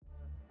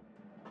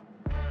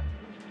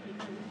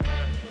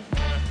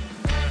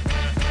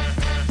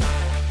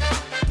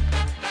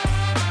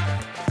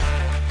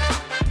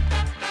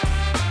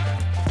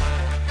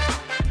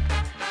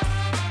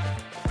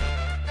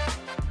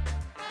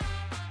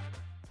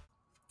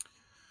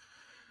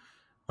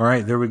All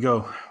right, there we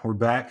go. We're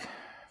back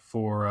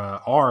for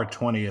our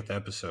 20th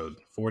episode,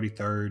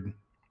 43rd,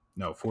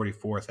 no,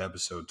 44th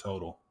episode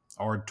total.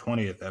 Our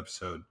 20th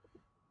episode.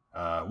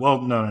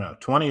 No.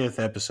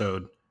 20th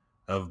episode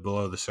of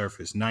Below the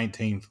Surface,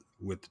 19th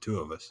with the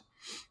two of us.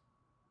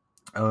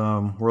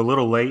 We're a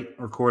little late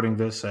recording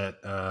this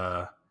at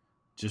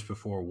just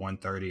before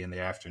 1:30 in the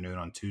afternoon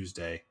on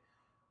Tuesday.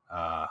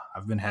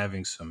 I've been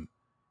having some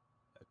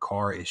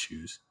car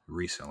issues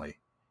recently,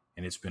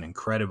 and it's been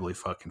incredibly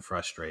fucking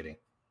frustrating.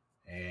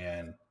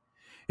 And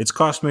it's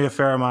cost me a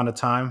fair amount of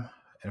time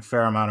and a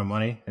fair amount of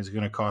money. It's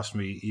going to cost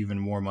me even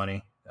more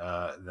money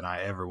than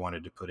I ever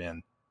wanted to put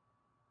in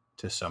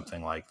to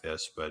something like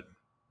this. But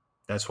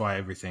that's why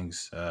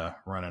everything's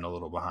running a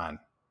little behind,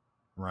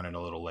 running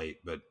a little late.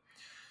 But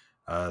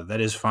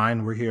that is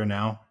fine. We're here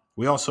now.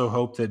 We also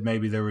hope that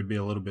maybe there would be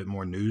a little bit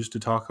more news to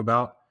talk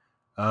about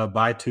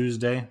by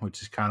Tuesday,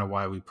 which is kind of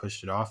why we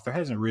pushed it off. There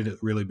hasn't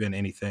really been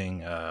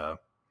anything, I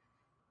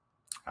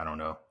don't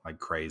know, like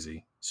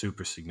crazy,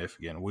 super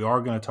significant. We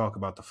are going to talk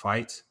about the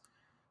fights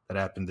that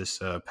happened this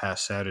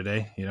past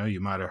Saturday. You know, you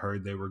might have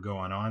heard they were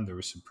going on. There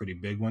were some pretty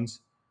big ones.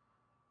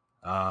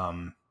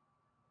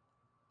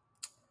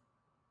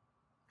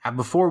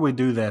 Before we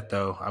do that,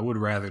 though, I would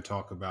rather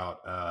talk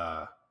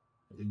about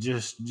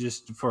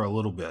just for a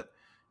little bit.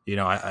 You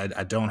know,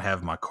 I don't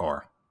have my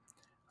car,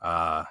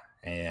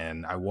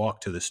 and I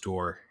walked to the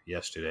store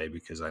yesterday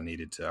because I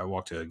needed to. I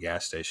walked to a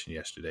gas station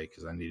yesterday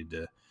because I needed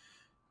to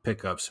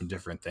pick up some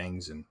different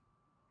things, and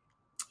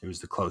it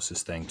was the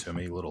closest thing to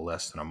me, a little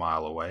less than a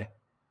mile away.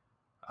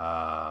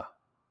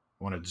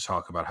 Wanted to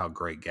talk about how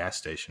great gas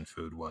station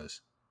food was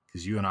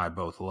because you and I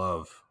both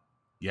love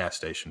gas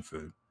station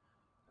food.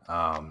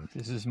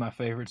 This is my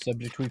favorite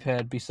subject we've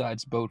had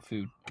besides boat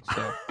food.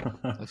 So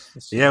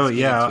let's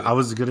I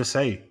was gonna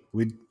say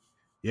we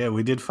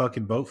did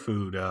fucking boat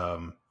food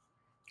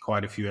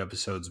quite a few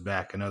episodes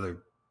back.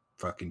 Another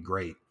fucking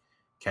great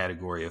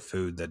category of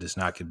food that does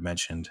not get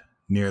mentioned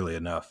nearly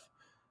enough.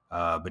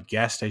 But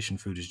gas station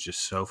food is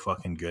just so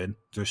fucking good.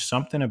 There's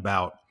something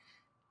about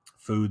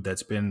food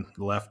that's been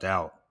left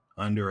out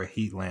under a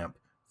heat lamp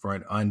for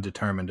an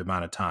undetermined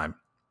amount of time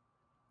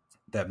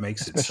that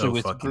makes it so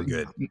fucking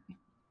good.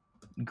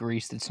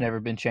 Grease that's never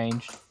been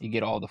changed. You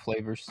get all the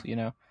flavors, you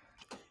know.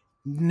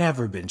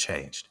 Never been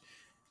changed.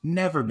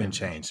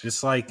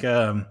 It's like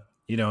there's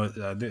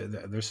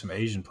some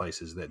Asian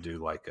places that do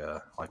like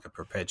a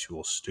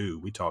perpetual stew.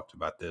 We talked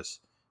about this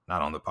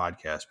not on the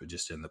podcast, but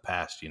just in the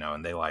past, you know.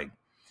 And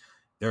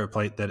they're a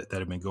plate that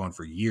have been going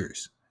for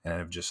years and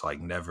have just like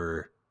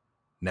never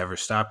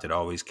stopped it.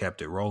 Always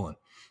kept it rolling.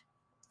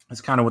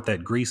 That's kind of what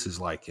that grease is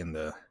like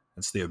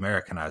it's the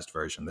Americanized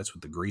version. That's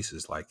what the grease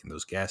is like in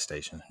those gas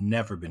stations.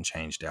 Never been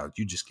changed out.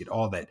 You just get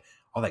all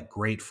that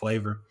great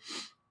flavor.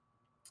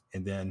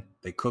 And then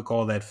they cook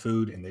all that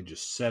food and they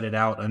just set it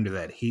out under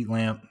that heat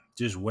lamp,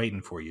 just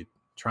waiting for you,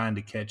 trying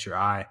to catch your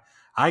eye.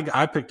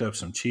 I picked up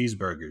some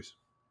cheeseburgers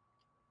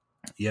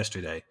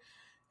yesterday,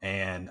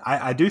 and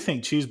I do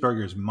think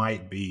cheeseburgers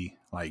might be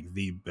like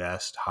the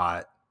best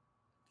hot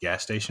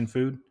gas station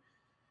food.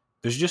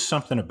 There's just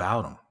something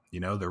about them.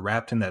 You know, they're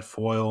wrapped in that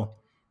foil.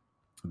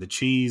 The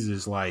cheese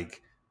is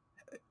like,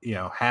 you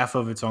know, half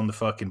of it's on the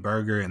fucking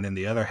burger and then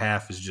the other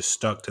half is just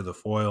stuck to the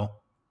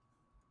foil.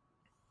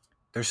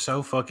 They're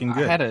so fucking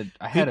good.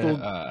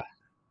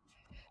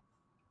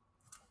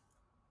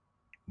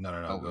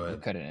 No, go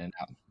ahead. Cut it in.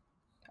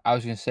 I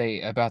was going to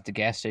say about the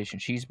gas station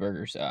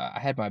cheeseburgers. I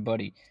had my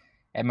buddy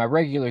at my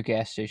regular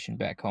gas station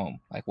back home,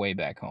 like way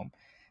back home.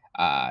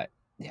 I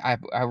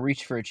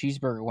reached for a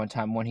cheeseburger one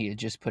time when he had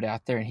just put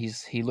out there, and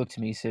he looked at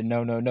me, he said,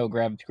 no,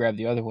 grab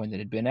the other one that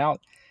had been out.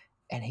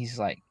 And he's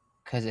like,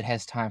 because it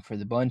has time for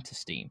the bun to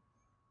steam.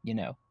 You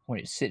know, when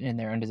it's sitting in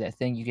there under that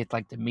thing, you get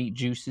like the meat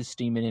juices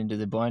steaming into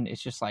the bun.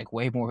 It's just like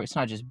way more. It's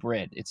not just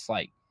bread. It's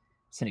like,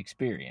 it's an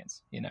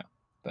experience, you know.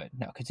 But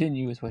no,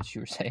 continue with what you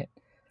were saying.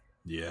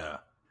 Yeah.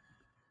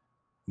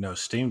 No,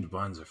 steamed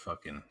buns are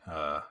fucking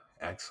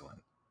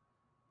excellent.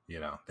 You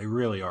know, they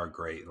really are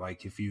great.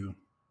 Like if you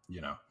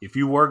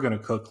were going to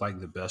cook like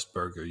the best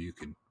burger you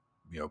could,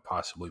 you know,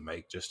 possibly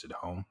make just at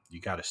home, you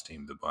got to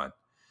steam the bun.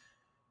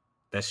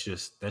 That's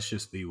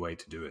just the way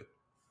to do it.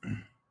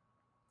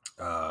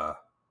 I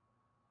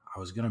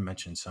was going to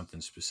mention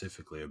something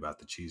specifically about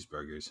the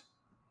cheeseburgers.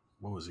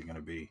 What was it going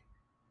to be?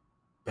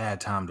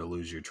 Bad time to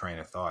lose your train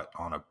of thought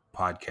on a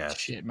podcast.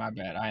 Shit, my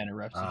bad. I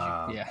interrupted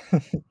you.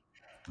 Yeah.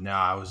 No,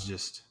 I was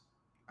just,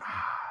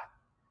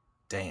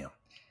 damn.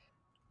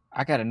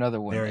 I got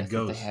another one. There it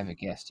goes. They have at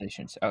gas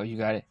stations. Oh, you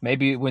got it.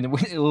 Maybe when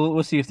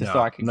we'll see if the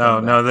thought can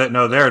come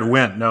back. There it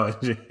went. No,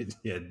 yeah,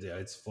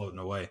 it's floating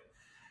away.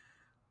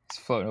 It's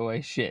floating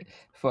away. Shit,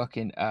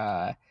 fucking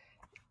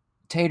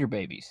tater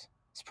babies.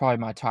 It's probably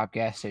my top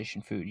gas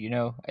station food. You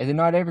know, and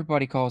not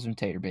everybody calls them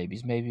tater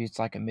babies. Maybe it's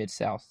like a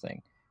Mid-South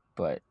thing,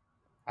 but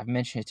I've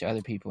mentioned it to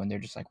other people, and they're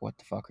just like, "What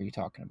the fuck are you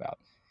talking about?"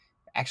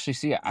 Actually,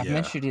 see, I've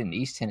mentioned it in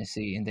East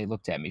Tennessee, and they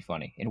looked at me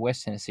funny. In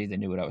West Tennessee, they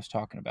knew what I was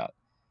talking about.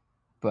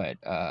 But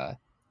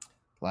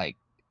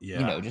you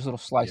know, just little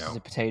slices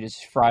of potatoes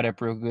fried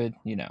up real good,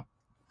 you know.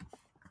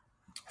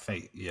 I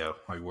think, yeah,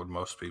 like what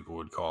most people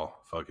would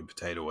call fucking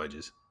potato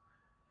wedges.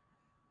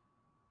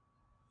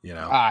 You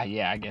know?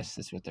 Yeah, I guess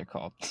that's what they're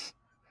called.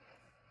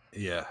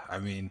 Yeah, I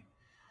mean,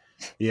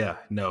 yeah,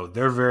 no,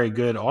 they're very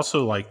good.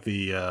 Also, like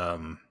the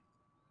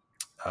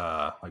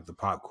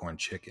popcorn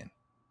chicken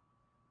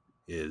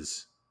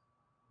is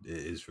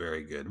is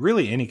very good.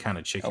 Really, any kind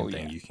of chicken Oh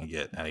thing yeah. you can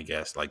get, I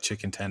guess, like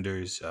chicken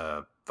tenders,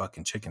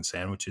 fucking chicken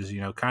sandwiches.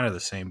 You know, kind of the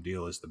same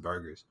deal as the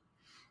burgers.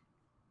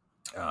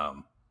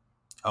 Um,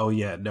 oh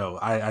yeah, no,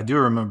 I do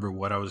remember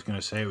what I was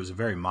gonna say. It was a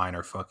very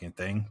minor fucking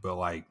thing, but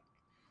like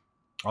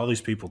all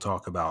these people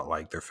talk about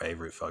like their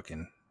favorite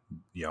fucking,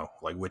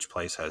 like which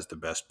place has the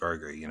best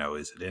burger. You know,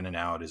 is it In and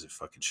Out? Is it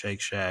fucking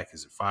Shake Shack?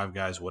 Is it Five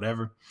Guys?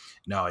 Whatever.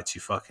 No, it's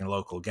your fucking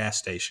local gas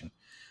station.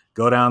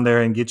 Go down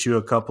there and get you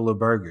a couple of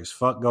burgers.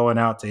 Fuck going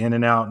out to In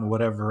and Out and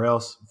whatever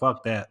else.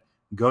 Fuck that.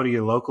 Go to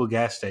your local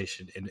gas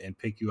station and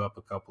pick you up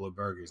a couple of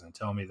burgers and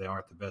tell me they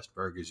aren't the best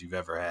burgers you've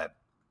ever had.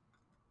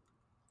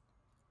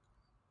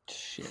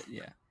 Shit,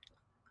 yeah.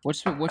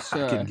 What's I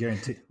can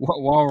guarantee.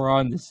 while we're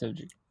on this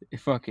subject,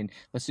 fucking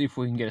let's see if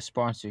we can get a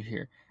sponsor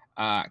here.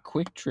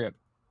 Quick Trip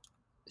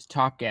is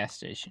top gas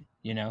station.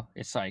 You know,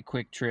 it's like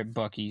Quick Trip,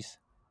 Bucky's.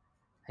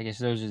 I guess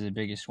those are the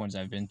biggest ones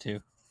I've been to.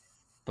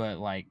 But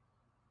like,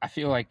 I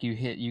feel like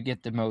you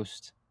get the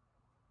most.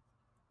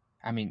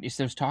 I mean, it's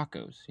those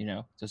tacos. You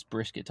know, those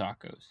brisket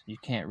tacos. You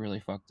can't really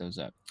fuck those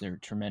up. They're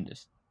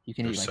tremendous. You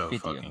can They're eat like so 50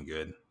 of them. fucking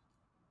good.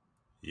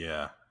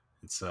 Yeah.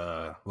 It's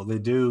well they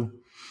do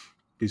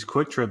these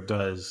Quick Trip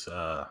does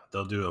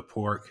they'll do a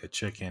pork, a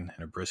chicken,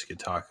 and a brisket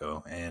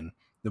taco. And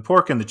the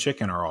pork and the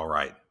chicken are all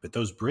right, but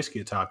those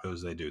brisket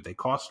tacos they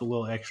cost a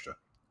little extra.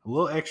 A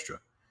little extra.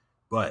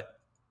 But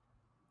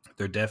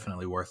they're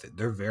definitely worth it.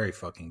 They're very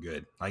fucking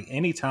good. Like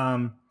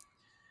anytime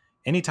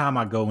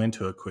I go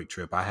into a Quick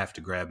Trip, I have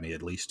to grab me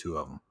at least two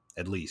of them.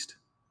 At least.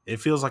 It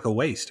feels like a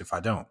waste if I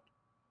don't.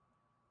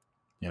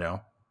 You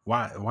know?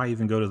 Why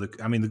even go to the?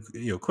 I mean,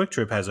 Quick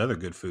Trip has other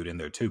good food in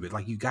there too, but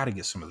like you got to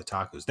get some of the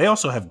tacos. They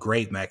also have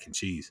great mac and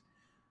cheese.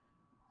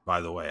 By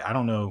the way, I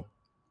don't know.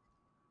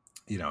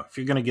 If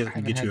you're gonna I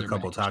haven't get had you a their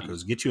couple mac of and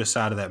cheese. tacos, get you a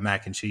side of that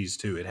mac and cheese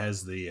too. It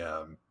has the,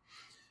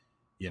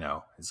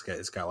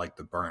 it's got like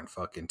the burnt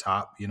fucking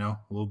top, a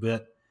little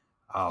bit.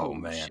 Oh Oh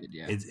man, shit,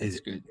 yeah, it's that's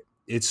it, good.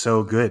 it's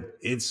so good.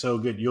 It's so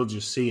good. You'll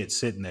just see it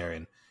sitting there,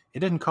 and it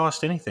doesn't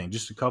cost anything.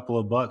 Just a couple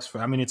of bucks for.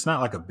 I mean, it's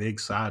not like a big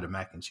side of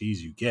mac and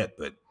cheese you get,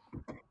 but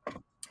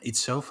it's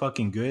so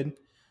fucking good.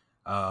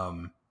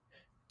 Um,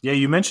 yeah,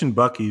 you mentioned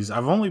Bucky's.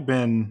 I've only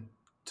been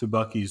to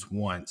Bucky's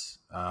once.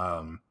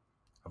 I've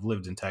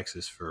lived in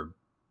Texas for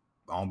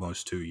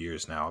almost 2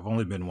 years now. I've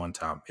only been one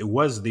time. It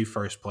was the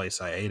first place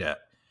I ate at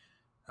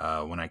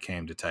when I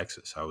came to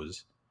Texas. I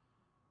was,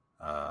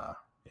 I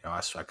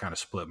kind of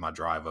split my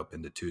drive up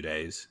into 2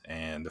 days,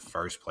 and the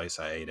first place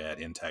I ate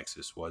at in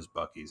Texas was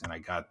Bucky's, and I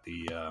got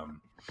the.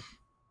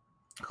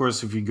 Of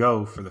course, if you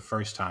go for the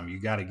first time, you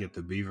got to get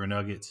the beaver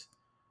nuggets,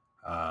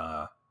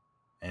 uh,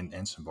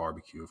 and some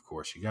barbecue. Of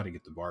course, you got to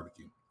get the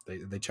barbecue.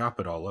 They chop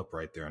it all up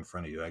right there in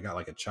front of you. I got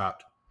like a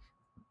chopped,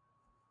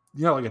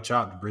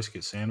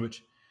 brisket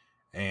sandwich,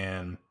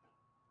 and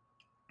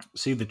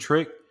see the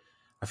trick.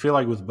 I feel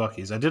like with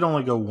Bucky's, I did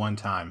only go one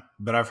time,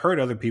 but I've heard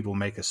other people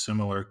make a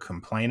similar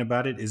complaint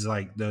about it. Is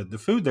like the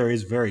food there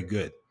is very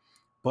good,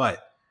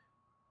 but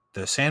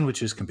the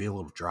sandwiches can be a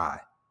little dry,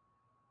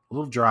 a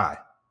little dry.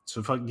 So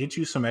if I get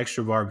you some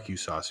extra barbecue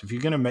sauce, if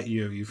you're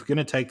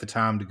gonna take the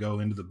time to go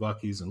into the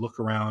Bucky's and look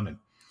around and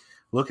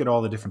look at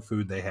all the different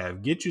food they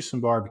have, get you some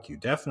barbecue.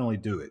 Definitely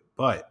do it,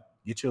 but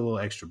get you a little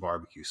extra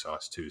barbecue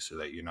sauce too, so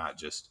that you're not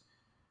just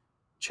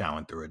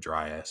chowing through a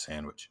dry ass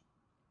sandwich.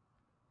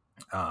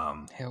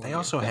 Hell They yeah,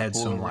 also gotta had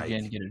pull some over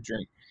again like, and get a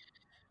drink.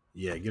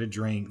 yeah, get a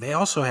drink. They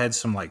also had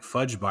some like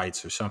fudge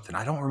bites or something.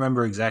 I don't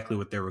remember exactly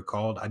what they were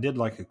called. I did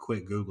like a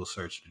quick Google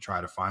search to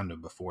try to find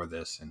them before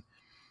this, and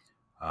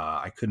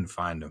I couldn't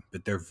find them.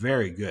 But they're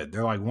very good.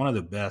 They're like one of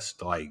the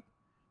best like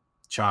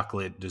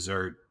chocolate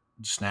dessert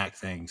snack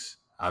things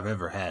I've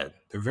ever had.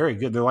 They're very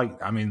good. They're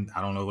like, I mean,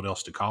 I don't know what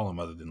else to call them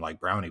other than like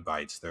brownie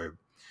bites.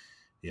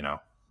 You know,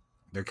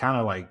 they're kind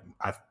of like,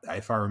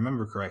 if I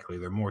remember correctly,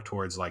 they're more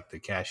towards like the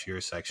cashier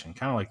section,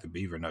 kind of like the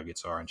beaver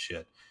nuggets are and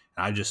shit.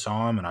 And I just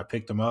saw them and I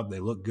picked them up. They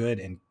look good,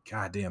 and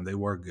goddamn, they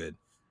were good.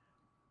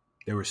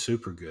 They were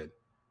super good.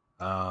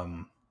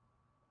 Um,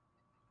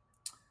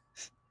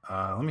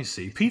 let me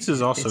see.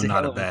 Pizza's also It's a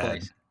not hell a of a bad.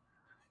 place.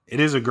 It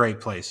is a great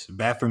place. The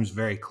bathroom's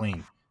very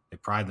clean. They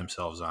pride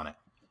themselves on it.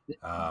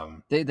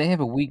 They have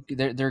a weak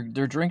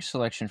their drink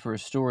selection for a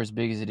store as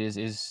big as it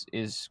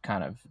is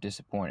kind of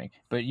disappointing.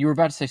 But you were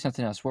about to say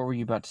something else. What were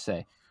you about to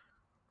say?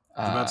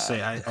 I was about to say,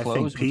 The I think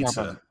clothes. We're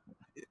talking about.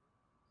 pizza.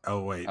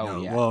 Oh wait, Oh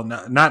no. yeah. Well,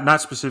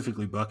 not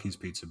specifically Bucky's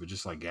pizza, but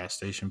just like gas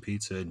station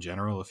pizza in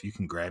general. If you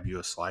can grab you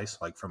a slice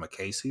like from a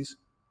Casey's,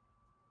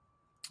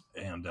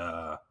 and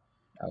Oh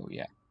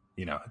yeah.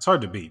 it's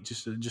hard to beat.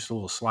 Just a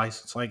little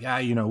slice. It's like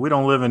we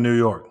don't live in New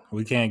York.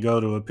 We can't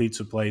go to a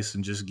pizza place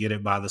and just get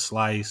it by the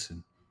slice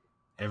and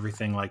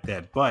everything like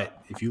that.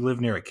 But if you live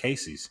near a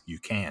Casey's, you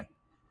can.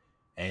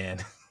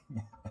 And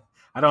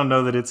I don't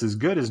know that it's as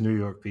good as New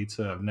York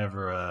pizza. I've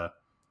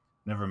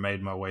never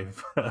made my way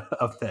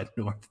up that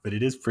north, but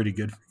it is pretty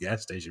good for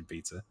gas station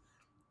pizza.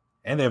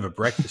 And they have a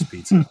breakfast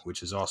pizza,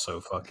 which is also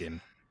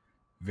fucking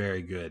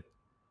very good.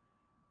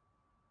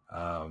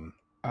 Um,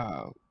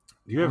 uh,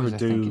 do you what ever was I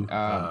thinking? do?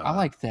 I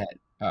like that.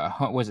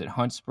 Was it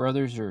Hunt's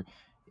Brothers or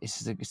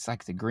it's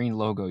like the green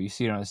logo you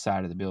see it on the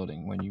side of the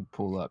building when you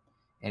pull up,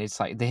 and it's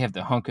like they have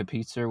the hunk of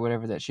pizza or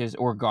whatever that shit is,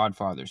 or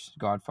Godfather's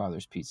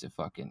pizza.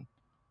 Fucking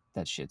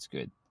that shit's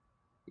good.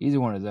 Either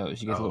one of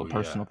those, you get the Oh little yeah,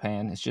 personal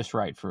pan. It's just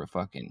right for a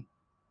fucking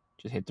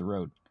just hit the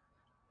road.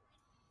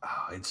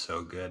 oh, it's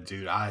so good,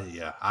 dude.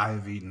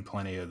 I've eaten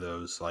plenty of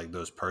those like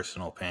those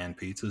personal pan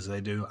pizzas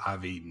they do.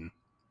 I've eaten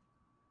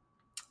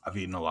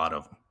a lot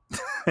of them.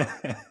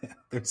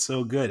 They're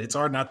so good. It's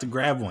hard not to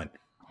grab one.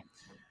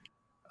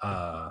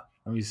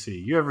 Let me see.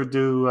 You ever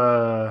do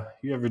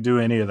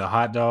any of the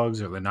hot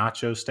dogs or the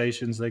nacho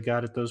stations they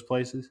got at those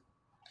places?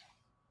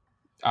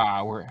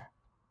 We're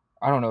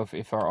I don't know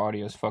if our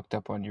audio's fucked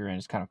up on your end.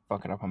 It's kind of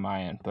fucking up on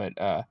my end, but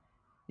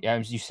yeah,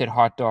 you said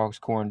hot dogs,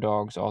 corn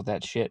dogs, all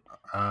that shit.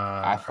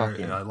 I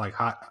fucking Like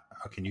hot.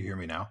 Oh, can you hear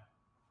me now?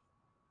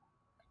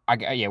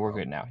 yeah, we're Oh,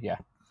 good now. Yeah.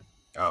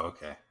 oh,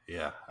 okay.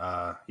 Yeah.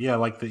 Yeah.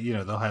 Like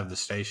they'll have the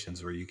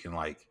stations where you can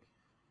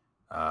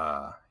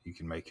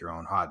make your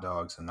own hot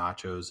dogs and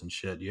nachos and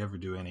shit. You ever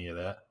do any of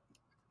that?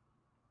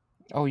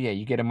 Oh yeah,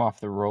 you get them off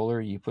the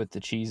roller. You put the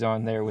cheese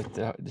on there with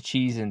the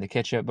cheese and the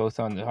ketchup both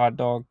on the hot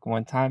dog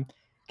one time.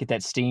 Get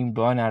that steamed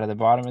bun out of the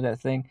bottom of that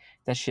thing.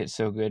 That shit's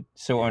so good,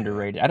 so Yeah.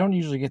 underrated. I don't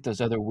usually get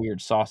those other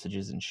weird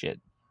sausages and shit,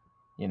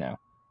 you know.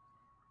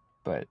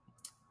 But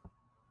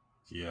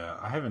Yeah,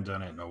 I haven't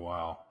done it in a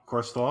while. Of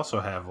course, they'll also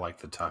have like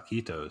the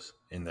taquitos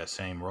in that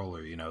same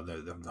roller.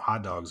 The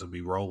hot dogs will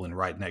be rolling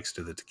right next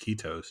to the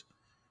taquitos,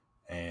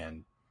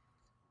 and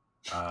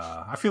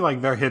I feel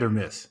like they're hit or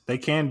miss. They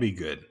can be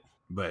good,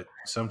 but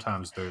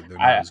sometimes they're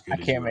not as I good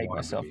as you can't would make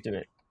want them to myself be. do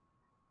it.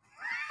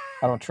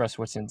 I don't trust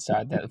what's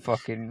inside that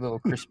fucking little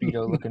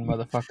crispito looking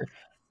motherfucker.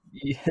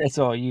 Yeah, that's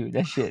all you.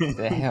 That shit.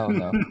 The hell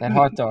no. That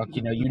hot dog.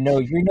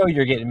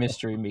 You're getting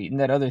mystery meat, and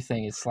that other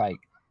thing. It's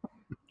like,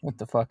 what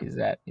the fuck is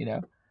that? You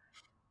know.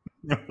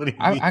 What do you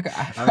I mean?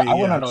 I, I mean, I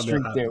went yeah, I on a don't know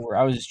streak how. there where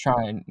I was just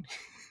trying.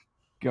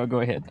 Go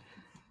ahead.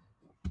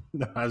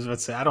 No, I was about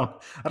to say I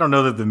don't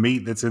know that the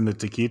meat that's in the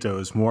taquito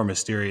is more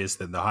mysterious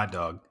than the hot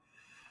dog.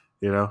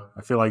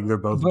 I feel like they're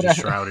both But just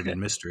shrouded in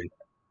mystery.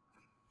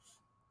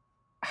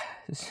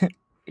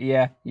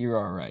 yeah, you're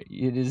all right.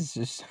 It is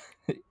just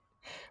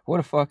what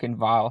a fucking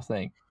vile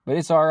thing. But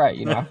it's all right.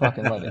 I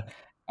fucking love it.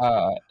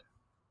 Uh,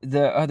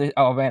 the other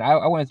oh man,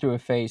 I went through a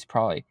phase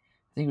probably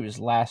I think it was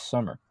last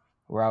summer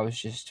where I was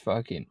just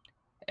fucking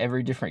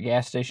every different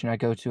gas station I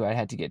go to I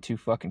had to get two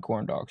fucking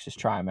corn dogs, just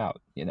try them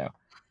out.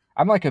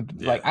 I'm like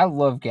Yeah. I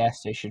love gas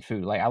station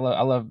food. Like I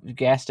love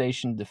gas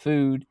station the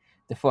food,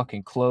 the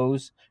fucking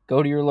clothes.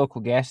 Go to your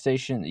local gas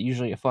station,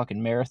 usually a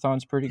fucking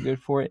marathon's pretty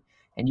good for it,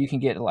 and you can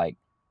get like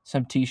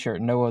some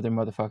t-shirt no other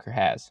motherfucker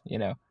has,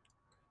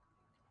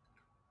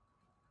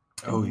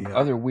 Oh and yeah.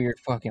 other weird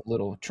fucking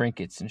little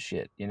trinkets and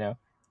shit.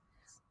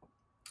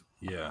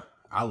 Yeah.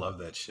 I love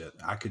that shit.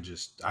 I could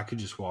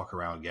just walk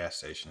around gas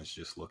stations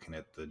just looking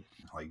at the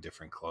like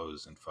different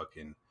clothes and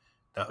fucking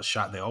that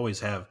shot. They always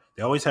have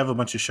a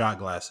bunch of shot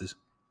glasses.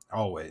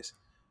 Always.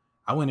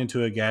 I went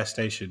into a gas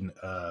station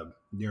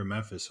near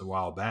Memphis a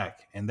while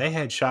back, and they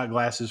had shot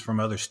glasses from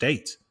other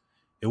states.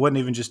 It wasn't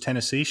even just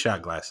Tennessee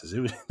shot glasses. It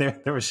was there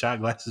were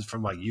shot glasses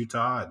from like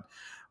Utah and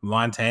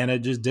Montana,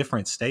 just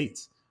different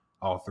states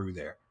all through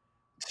there.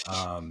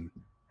 Um,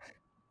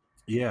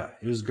 yeah,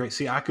 it was great.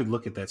 See, I could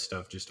look at that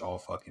stuff just all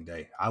fucking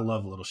day. I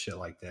love little shit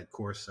like that. Of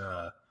course,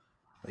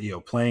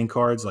 playing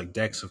cards like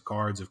decks of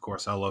cards. Of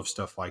course, I love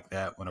stuff like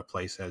that. When a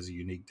place has a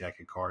unique deck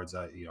of cards,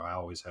 I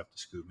always have to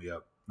scoop me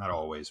up. Not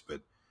always,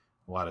 but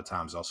a lot of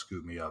times I'll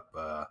scoop me up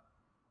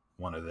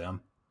one of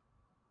them.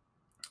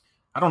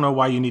 I don't know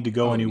why you need to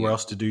go Oh anywhere yeah.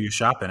 else to do your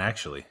shopping.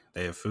 Actually,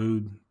 they have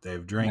food, they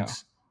have No.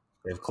 drinks,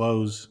 they have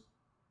clothes,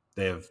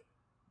 they have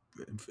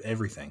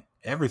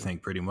everything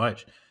pretty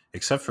much,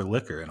 except for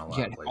liquor in a You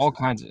lot of got all places.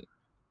 kinds of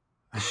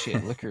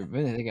shit, liquor.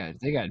 Man,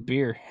 they got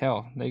beer.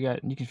 Hell,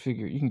 you can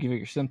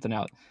figure something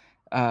out.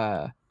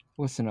 Uh,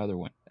 what's another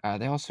one?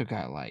 They also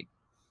got like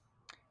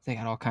they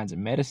got all kinds of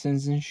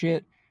medicines and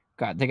shit.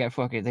 They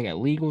got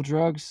legal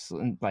drugs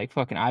and like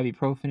fucking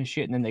ibuprofen and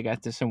shit, and then they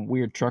got some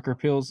weird trucker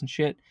pills and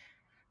shit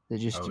that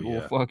just Oh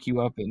will yeah, fuck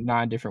you up in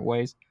 9 different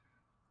ways,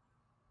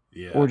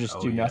 or yeah, just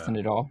oh do yeah, nothing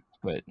at all.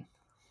 But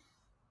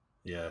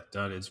yeah.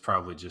 That it's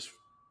probably just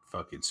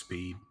fucking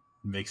speed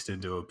mixed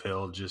into a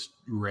pill, just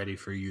ready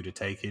for you to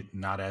take it,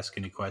 and not ask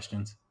any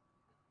questions.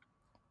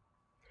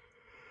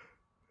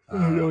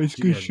 no, it's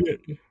good Yeah,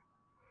 shit.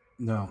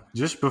 no.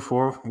 Just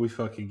before we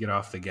fucking get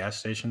off the gas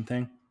station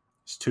thing,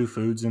 there's two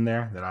foods in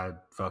there that I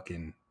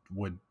fucking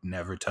would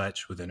never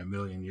touch within a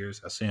million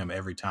years. I see them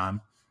every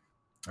time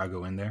I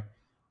go in there.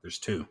 There's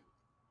two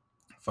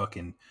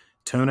fucking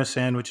tuna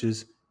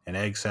sandwiches and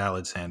egg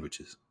salad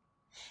sandwiches.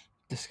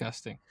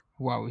 Disgusting.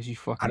 Why would you I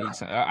fucking don't, eat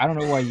something? I don't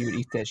know why you would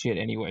eat that shit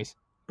anyways,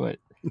 but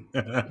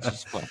It's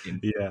just fucking.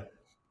 Yeah.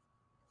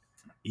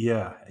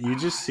 Yeah. You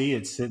just see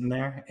it sitting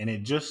there and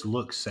it just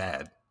looks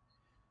sad.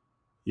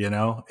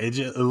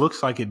 It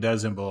looks like it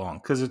doesn't belong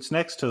because it's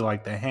next to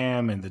like the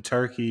ham and the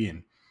turkey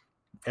and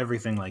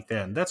everything like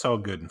that. And that's all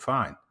good and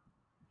fine.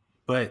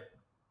 But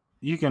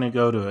you're going to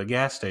go to a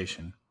gas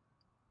station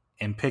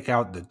and pick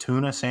out the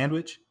tuna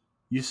sandwich,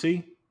 you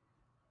see?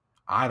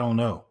 I don't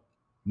know.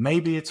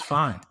 Maybe it's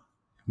fine.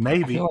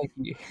 I feel Maybe.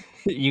 like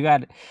you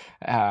got.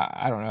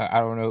 I don't know. I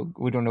don't know.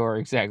 We don't know our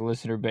exact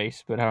listener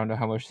base, but I don't know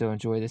how much they'll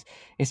enjoy this.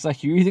 It's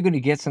like you're either going to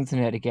get something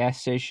at a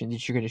gas station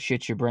that you're going to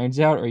shit your brains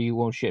out, or you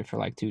won't shit for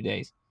like 2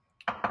 days.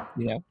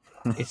 You know,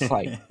 it's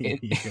like it.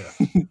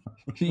 Yeah.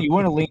 You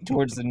want to lean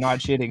towards the not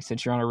shitting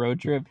since you're on a road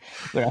trip,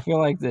 but I feel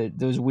like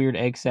those weird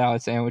egg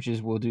salad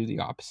sandwiches will do the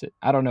opposite.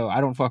 I don't know.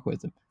 I don't fuck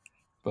with them,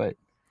 but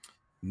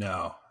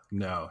No,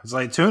 no. It's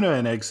like tuna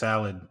and egg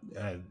salad.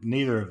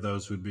 Neither of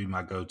those would be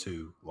my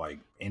go-to. Like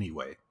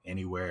anyway,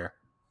 anywhere,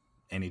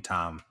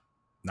 anytime.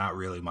 Not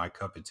really my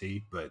cup of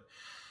tea, but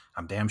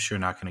I'm damn sure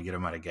not going to get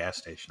them at a gas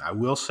station. I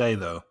will say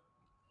though,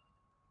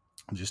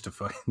 just to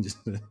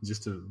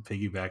just to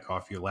piggyback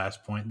off your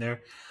last point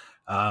there,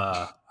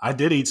 I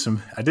did eat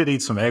some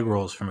egg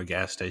rolls from a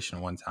gas station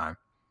one time.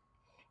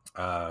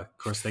 Of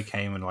course, they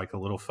came in like a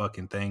little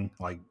fucking thing,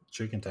 like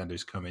chicken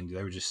tenders come in.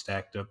 They were just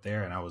stacked up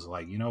there, and I was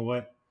like, you know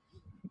what?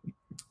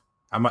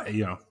 I might,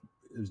 I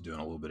was doing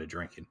a little bit of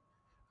drinking,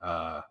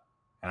 uh,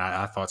 and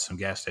I thought some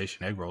gas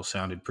station egg rolls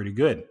sounded pretty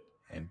good.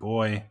 And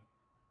boy,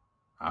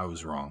 I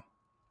was wrong.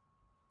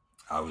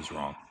 I was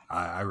wrong.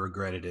 I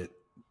regretted it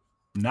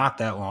not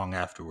that long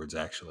afterwards.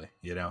 Actually,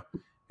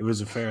 it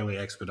was a fairly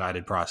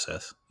expedited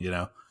process.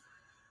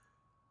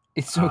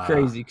 it's so Uh,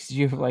 crazy because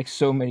you have like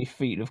so many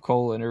feet of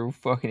colon or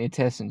fucking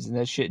intestines, and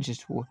that shit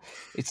just.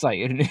 It's like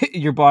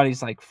your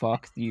body's like,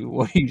 fuck you.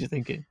 What are you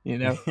thinking?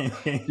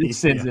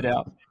 Just sends it yeah,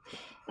 out.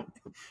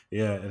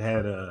 yeah. It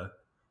had a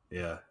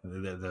yeah.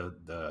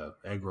 The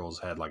egg rolls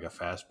had like a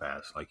fast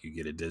pass, like you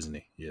get at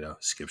Disney.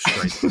 Skip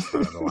straight to the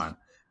front of the line.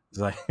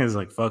 It's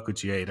like fuck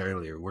what you ate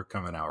earlier. We're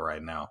coming out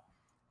right now,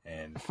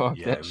 and Fuck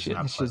yeah, that it was shit.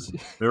 not That's just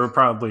pleasant. There were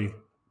probably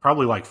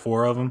like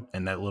four of them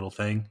in that little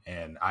thing,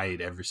 and I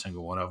ate every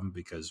single one of them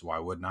because why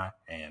wouldn't I?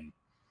 And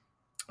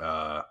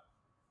uh,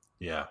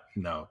 yeah,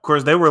 no. Of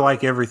course, they were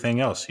like everything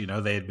else.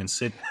 They had been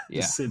sitting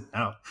yeah. sitting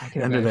out I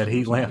can under that imagine it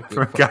heat was not a lamp good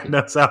for God fucking.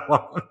 knows how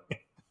long.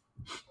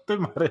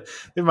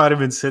 They might have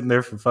been sitting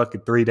there for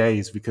fucking 3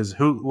 days because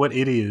what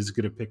idiot is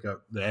going to pick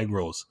up the egg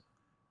rolls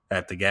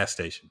at the gas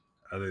station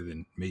other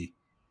than me?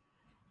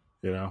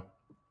 You know.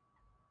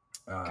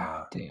 God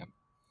Uh, damn.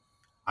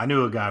 I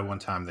knew a guy one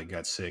time that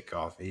got sick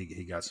off.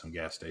 He got some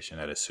gas station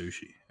at a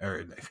sushi,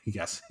 or he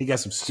got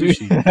some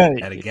sushi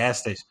at a gas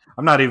station.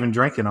 I'm not even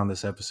drinking on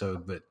this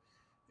episode, but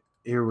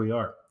here we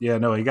are. Yeah,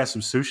 no, he got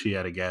some sushi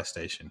at a gas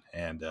station,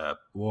 and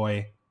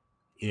boy,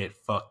 it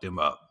fucked him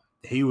up.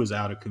 He was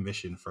out of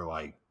commission for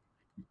like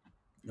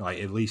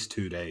at least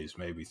 2 days,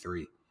 maybe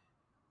three.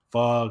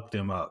 Fucked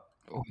him up.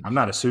 Oh, I'm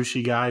not a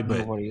sushi guy, but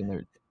nobody in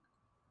there.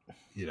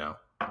 you know,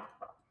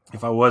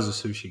 if I was a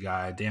sushi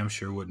guy, I damn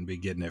sure wouldn't be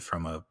getting it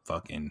from a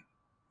fucking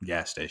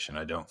gas station.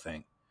 I don't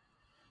think.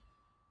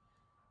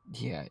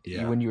 Yeah,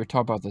 Yeah. when you were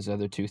talking about those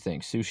other two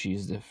things, sushi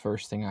is the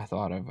first thing I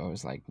thought of. I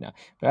was like, no,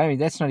 but I mean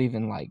that's not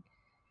even like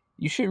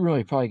you shouldn't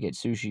really probably get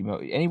sushi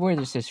anywhere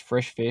that says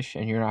fresh fish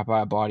and you're not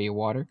by a body of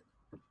water.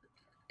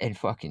 And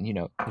fucking,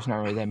 there's not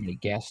really that many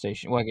gas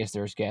stations. Well, I guess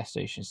there's gas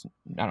stations.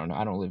 I don't know.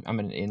 I don't live. I'm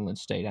in an inland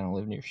state. I don't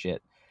live near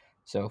shit.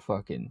 So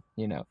fucking,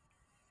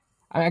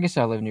 I guess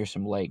I live near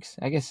some lakes.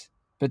 I guess,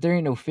 but there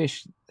ain't no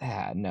fish.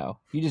 No,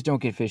 you just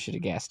don't get fish at a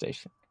gas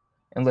station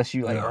unless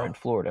you like are in No.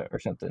 Florida or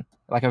something.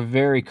 Like a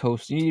very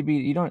coast. You need to be.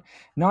 You don't.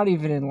 Not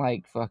even in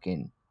like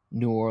fucking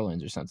New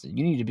Orleans or something.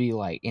 You need to be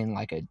like in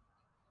like a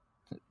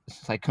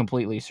like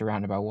completely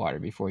surrounded by water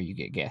before you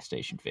get gas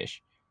station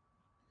fish.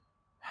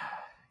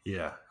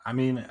 Yeah. I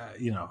mean,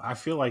 I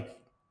feel like,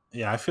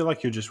 yeah, I feel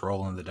like you're just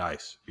rolling the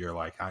dice. You're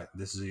like,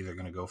 this is either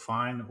going to go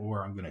fine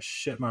or I'm going to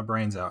shit my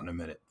brains out in a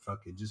minute.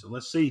 Fuck it. Just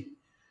let's see.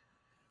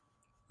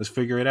 Let's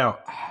figure it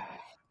out.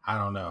 I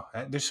don't know.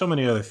 There's so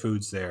many other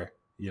foods there.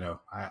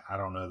 I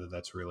don't know that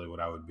that's really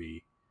what I would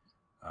be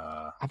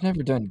uh, I've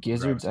never done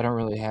gizzards. I gravitating. don't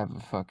really have a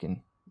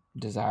fucking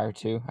desire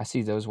to. I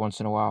see those once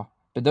in a while,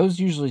 but those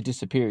usually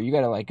disappear. You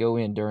got to like go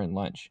in during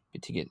lunch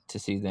to get to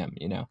see them.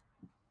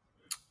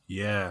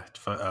 Yeah,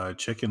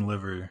 chicken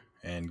liver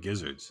and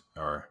gizzards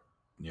are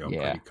Yeah.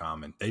 pretty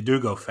common. They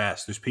do go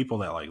fast. There's people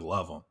that like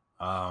love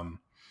them.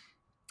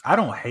 I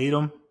don't hate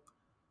them.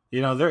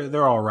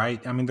 They're all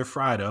right. I mean, they're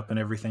fried up and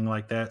everything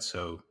like that,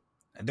 so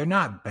they're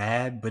not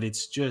bad. But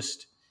it's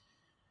just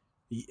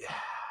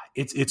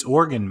it's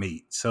organ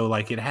meat, so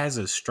like it has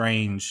a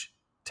strange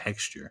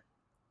texture.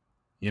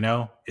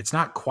 It's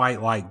not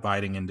quite like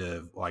biting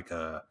into like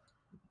a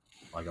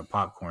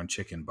popcorn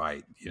chicken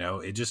bite.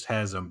 It just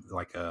has a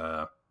like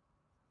a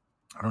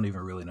I don't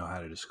even really know how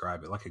to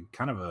describe it. Like a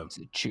kind of a Is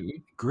it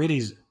chewy?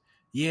 gritty's.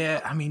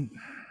 Yeah, I mean,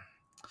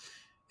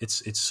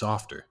 it's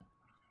softer,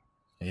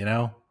 you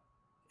know, Like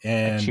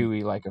and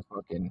chewy, like a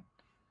fucking.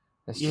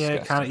 That's Yeah, kind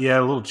disgusting. of. Yeah,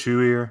 a little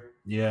chewier.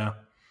 Yeah.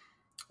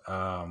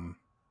 Um,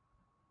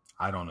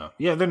 I don't know.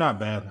 Yeah, they're not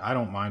bad. I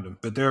don't mind them,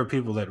 but there are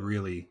people that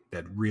really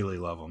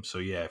love them. So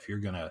yeah, if you're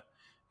gonna,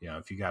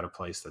 if you got a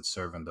place that's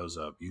serving those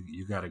up,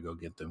 you got to go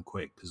get them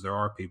quick because there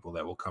are people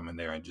that will come in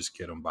there and just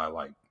get them by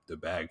like the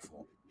bag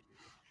full.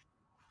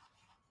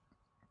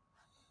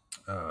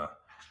 Uh,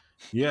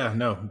 yeah,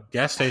 no,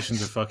 gas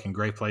stations are fucking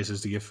great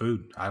places to get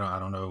food. I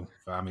don't know.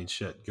 I mean,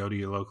 shit, go to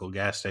your local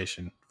gas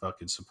station,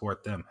 fucking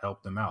support them,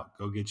 help them out.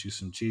 Go get you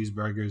some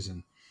cheeseburgers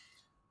and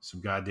some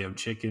goddamn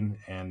chicken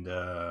and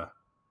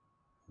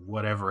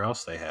whatever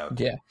else they have.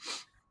 Yeah.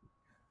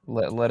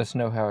 Let us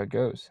know how it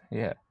goes.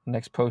 Yeah.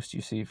 Next post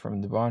you see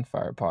from the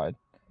Bonfire Pod,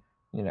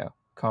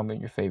 comment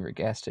your favorite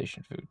gas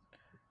station food.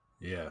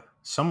 Yeah.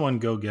 Someone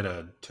go get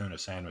a tuna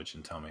sandwich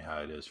and tell me how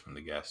it is from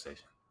the gas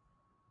station.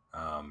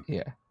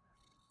 Yeah.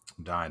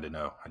 I'm dying to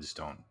know.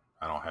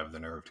 I don't have the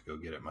nerve to go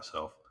get it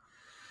myself.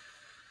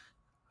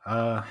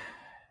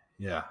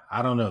 Yeah,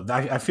 I don't know.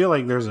 I feel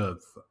like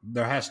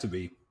there has to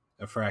be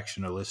a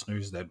fraction of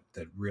listeners that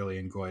really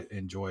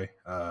enjoy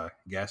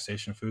gas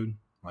station food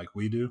like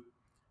we do,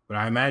 but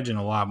I imagine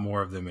a lot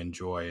more of them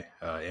enjoy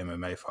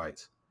MMA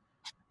fights.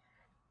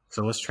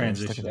 So let's Yeah,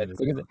 just look at transition that.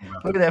 into Look at that. talking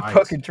about Look the at that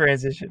fights. fucking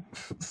transition.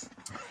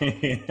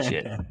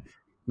 Shit.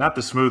 Not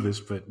the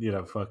smoothest, but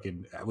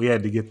fucking, we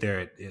had to get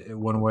there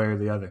one way or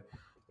the other.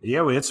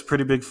 Yeah, we had some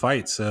pretty big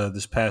fights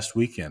this past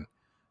weekend.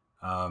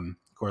 Of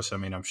course, I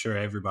mean, I'm sure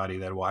everybody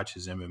that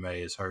watches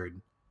MMA has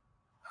heard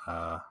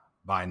uh,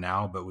 by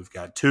now, but we've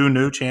got two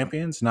new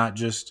champions, not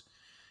just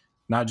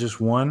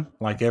one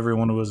like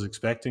everyone was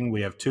expecting.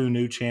 We have two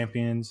new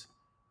champions.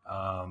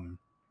 Um,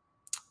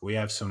 we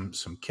have some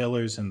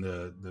killers in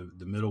the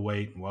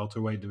middleweight and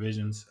welterweight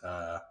divisions.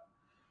 Kind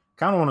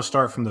of want to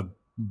start from the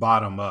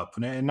bottom up,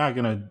 and not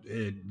gonna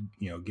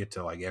get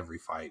to like every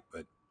fight,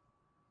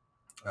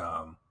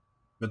 um,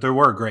 but there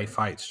were great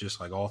fights, just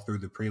like all through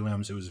the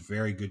prelims. It was a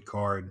very good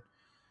card.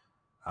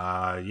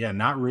 Yeah,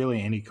 not really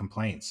any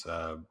complaints.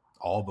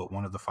 All but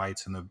one of the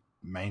fights in the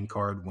main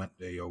card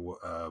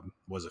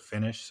was a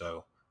finish.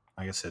 So,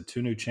 like I said,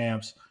 two new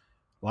champs,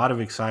 a lot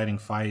of exciting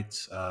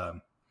fights.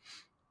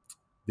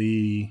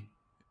 The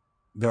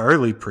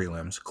early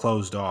prelims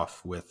closed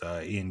off with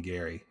Ian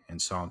Gary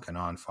and Song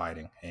Kanan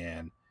fighting,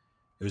 and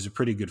it was a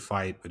pretty good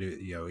fight. But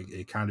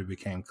it kind of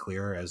became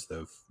clear as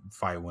the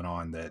fight went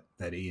on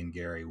that Ian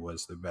Gary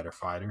was the better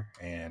fighter,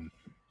 and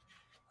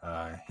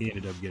he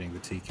ended up getting the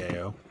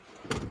TKO.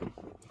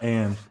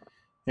 And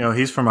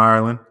he's from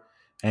Ireland,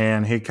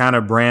 and he kind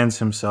of brands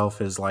himself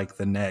as like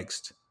the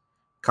next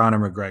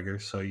Conor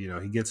McGregor. So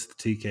he gets the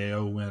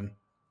TKO win,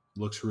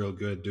 looks real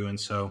good doing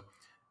so.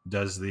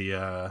 Does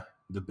the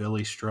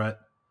Billy strut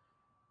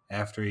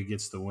after he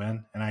gets the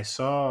win, and I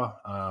saw.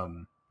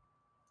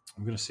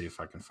 I'm gonna see if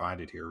I can find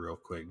it here real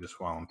quick, just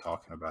while I'm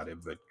talking about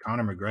it. But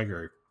Conor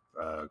McGregor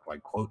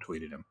like quote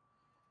tweeted him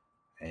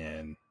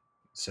and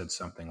said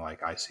something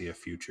like, "I see a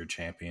future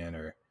champion,"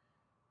 or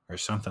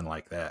something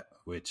like that,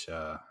 which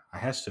I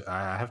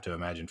have to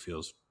imagine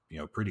feels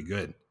pretty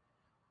good,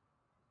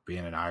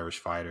 being an Irish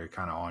fighter,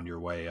 kind of on your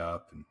way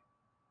up, and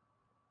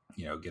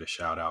get a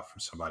shout out from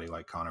somebody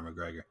like Conor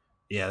McGregor.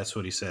 Yeah, that's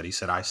what he said. He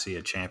said, "I see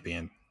a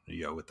champion,"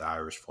 with the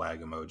Irish flag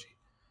emoji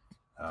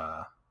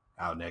uh,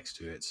 out next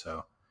to it.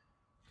 So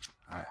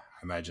I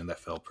imagine that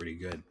felt pretty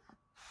good.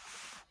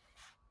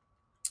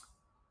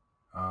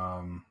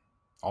 Um,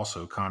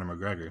 Also, Conor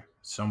McGregor,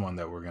 someone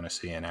that we're going to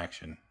see in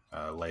action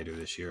later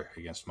this year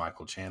against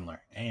Michael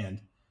Chandler, and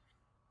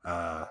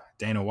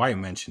Dana White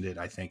mentioned it,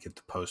 I think, at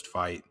the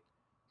post-fight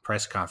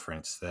press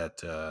conference that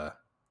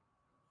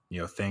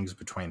things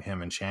between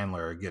him and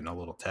Chandler are getting a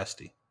little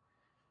testy.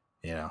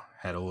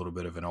 Had a little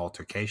bit of an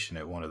altercation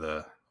at one of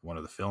the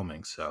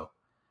filmings. So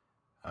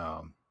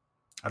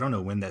I don't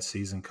know when that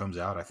season comes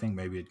out. I think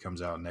maybe it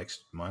comes out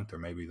next month or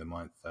maybe the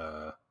month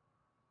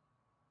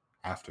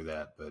after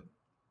that. But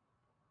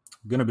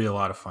going to be a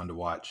lot of fun to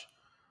watch.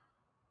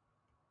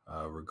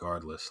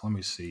 Regardless, let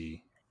me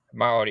see.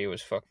 My audio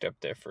was fucked up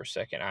there for a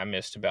second. I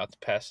missed about the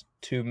past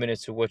 2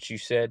 minutes of what you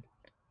said,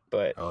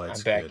 but Oh, I'm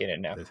that's back good. in it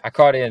now. I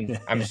caught in.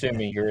 I'm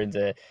assuming you're in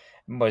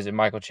was it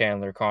Michael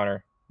Chandler,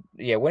 Connor?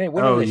 Yeah. When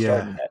are Oh they yeah.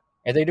 starting that?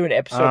 Are they doing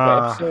episode by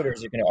Uh, episode, or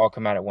is it going to all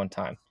come out at one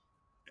time?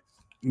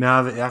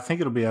 Now I think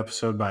it'll be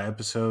episode by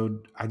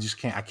episode. I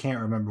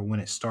can't remember when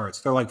it starts.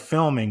 They're like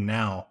filming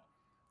now.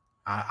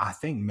 I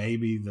think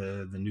maybe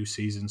the new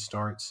season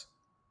starts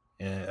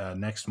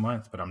next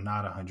month, but I'm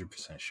not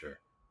 100% sure.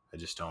 I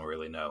just don't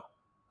really know.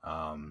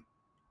 Um,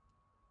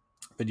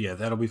 but yeah,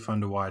 that'll be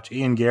fun to watch.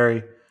 Ian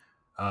Gary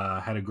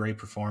had a great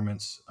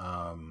performance.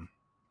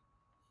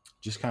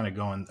 Just kind of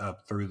going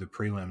up through the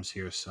prelims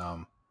here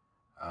some.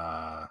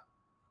 Uh,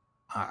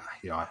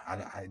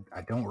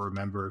 I don't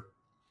remember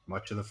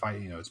much of the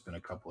fight. It's been a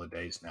couple of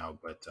days now,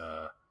 but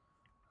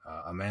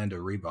Amanda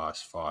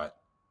Ribas fought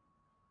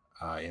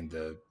in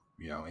the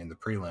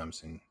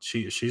prelims, and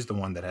she's the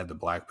one that had the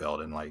black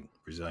belt in like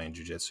Brazilian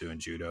Jiu Jitsu and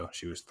judo.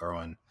 She was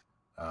throwing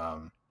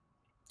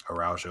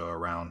Araujo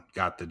around,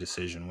 got the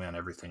decision win,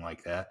 everything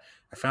like that.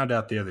 I found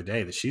out the other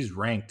day that she's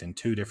ranked in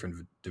 2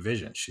 different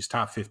divisions. She's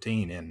top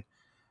 15 in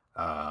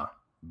uh,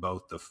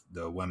 both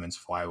the women's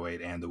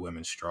flyweight and the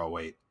women's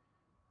strawweight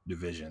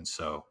division.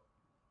 So,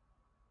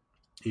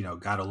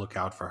 got to look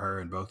out for her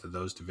in both of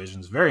those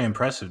divisions. Very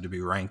impressive to be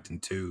ranked in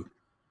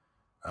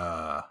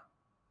uh,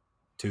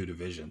 two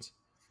divisions.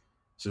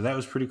 So that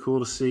was pretty cool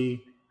to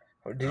see.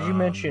 Did you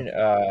mention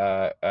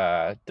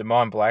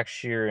Damon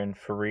Blackshear and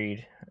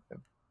Fareed?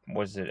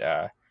 Was it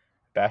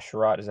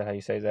Basharat? Is that how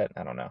you say that?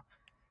 I don't know.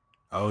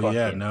 Oh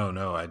yeah,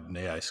 no,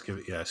 I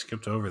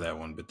skipped over that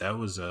one, but that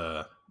was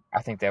I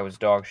think that was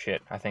dog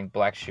shit. I think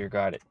Blackshear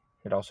got it.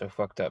 It also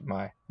fucked up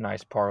my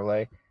nice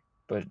parlay,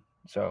 but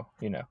so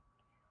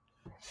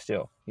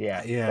still,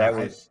 that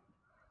was.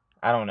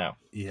 I don't know.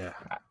 Yeah,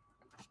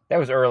 that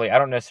was early. I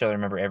don't necessarily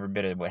remember every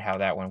bit of how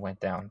that one went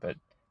down, but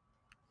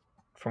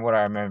from what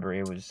I remember,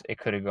 it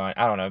could have gone.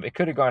 I don't know. It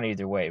could have gone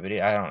either way, but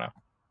I don't know.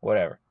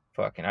 Whatever.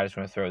 Fucking. I just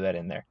want to throw that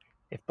in there.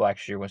 If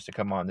Blackshear wants to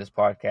come on this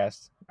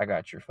podcast, I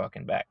got your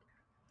fucking back.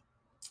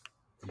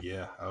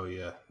 Yeah. Oh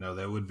yeah. No,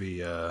 that would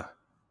be.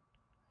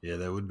 Yeah,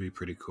 that would be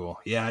pretty cool.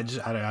 Yeah, I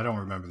don't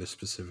remember the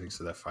specifics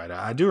of that fight.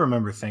 I do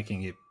remember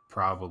thinking it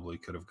probably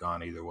could have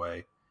gone either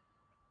way.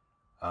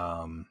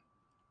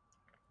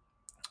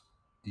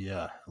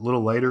 Yeah, a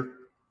little later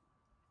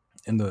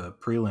in the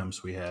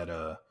prelims, we had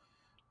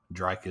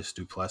Dricus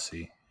du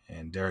Plessis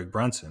and Derek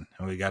Brunson,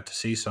 and we got to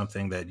see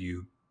something that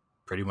you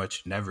pretty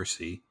much never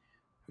see.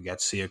 We got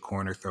to see a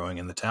corner throwing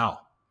in the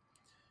towel.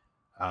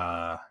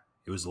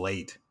 It was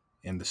late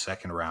in the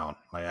second round.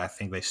 Like, I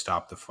think they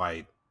stopped the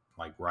fight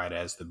like right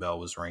as the bell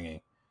was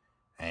ringing,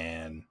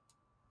 and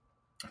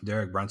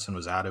Derek Brunson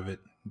was out of it.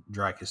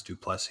 Dricus du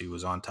Plessis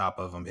was on top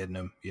of him, hitting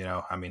him.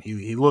 I mean,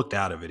 he looked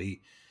out of it.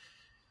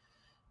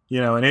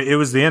 And it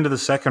was the end of the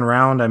second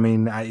round. I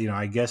mean,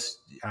 I guess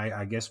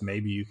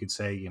maybe you could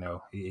say,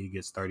 he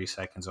gets 30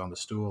 seconds on the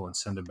stool and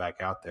send him back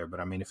out there. But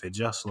I mean, if it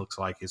just looks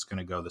like it's going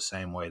to go the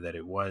same way that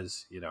it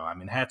was, I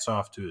mean, hats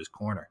off to his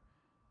corner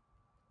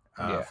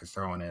for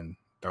throwing in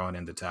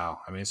the towel.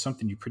 I mean, it's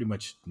something you pretty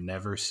much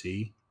never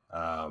see.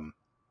 I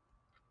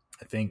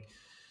think,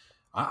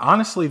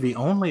 honestly, the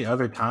only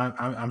other time,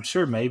 I'm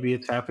sure maybe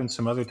it's happened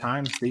some other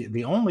times.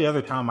 The only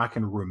other time I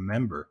can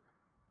remember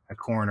a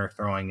corner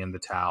throwing in the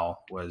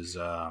towel was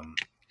it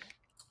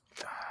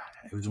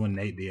was when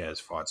Nate Diaz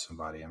fought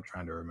somebody. I'm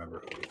trying to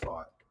remember who he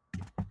fought.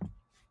 Let me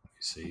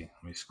see.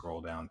 Let me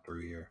scroll down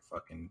through here.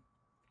 Fucking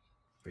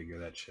figure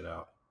that shit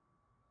out.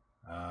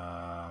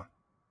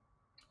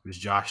 It was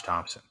Josh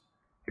Thompson.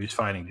 He was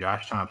fighting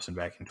Josh Thompson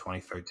back in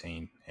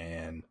 2013,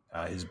 and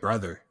his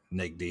brother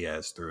Nick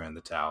Diaz threw in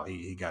the towel.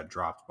 He got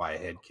dropped by a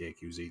head kick.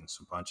 He was eating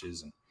some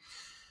punches, and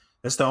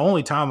that's the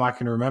only time I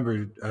can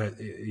remember.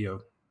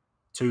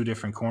 2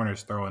 different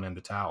corners throwing in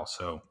the towel.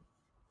 So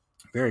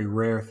very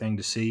rare thing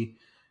to see.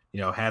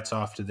 Hats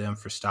off to them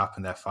for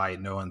stopping that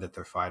fight, knowing that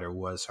their fighter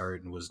was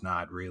hurt and was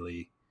not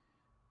really,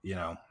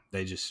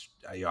 they just,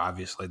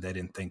 obviously they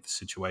didn't think the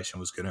situation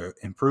was going to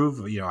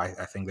improve.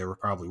 I think they were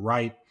probably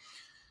right.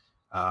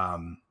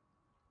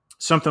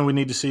 Something we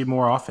need to see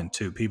more often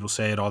too. People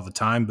say it all the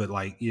time, but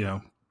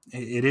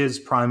it is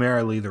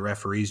primarily the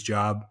referee's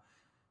job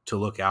to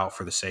look out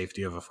for the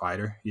safety of a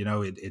fighter.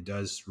 It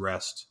does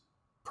rest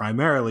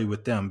primarily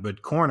with them,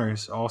 but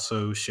corners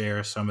also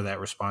share some of that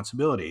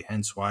responsibility.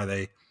 Hence why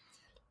they,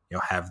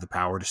 have the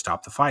power to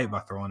stop the fight by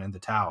throwing in the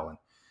towel. And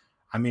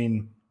I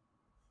mean,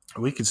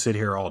 we could sit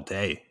here all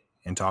day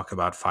and talk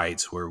about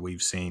fights where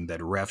we've seen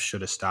that ref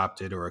should have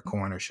stopped it or a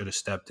corner should have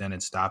stepped in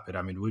and stopped it.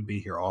 I mean, we'd be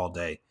here all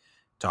day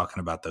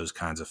talking about those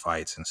kinds of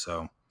fights. And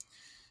so,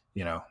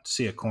 to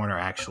see a corner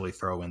actually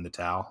throw in the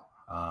towel,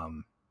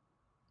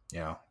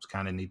 it's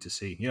kind of neat to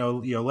see.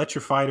 Let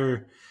your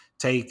fighter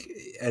take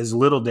as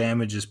little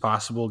damage as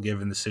possible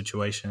given the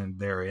situation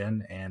they're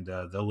in, and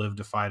they'll live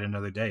to fight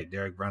another day.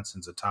 Derek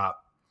Brunson's a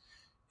top,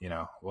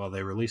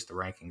 they released the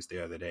rankings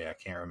the other day. I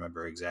can't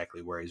remember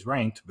exactly where he's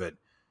ranked, but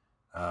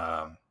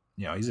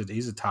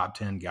he's a top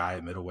 10 guy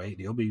at middleweight.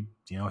 He'll be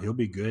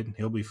good.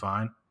 He'll be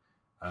fine.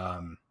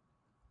 And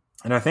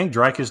I think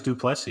Dricus du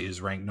Plessis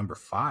is ranked number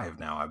 5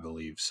 now, I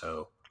believe.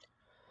 So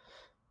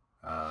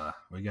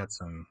we got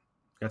some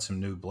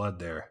new blood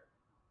there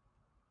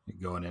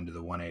going into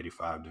the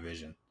 185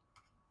 division.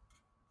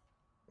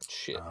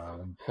 Shit.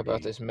 How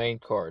about this main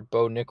card?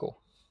 Bo Nickel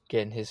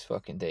getting his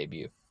fucking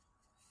debut.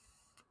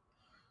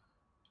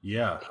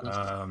 Yeah.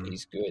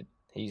 He's good.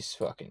 He's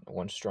fucking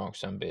one strong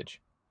sumbitch.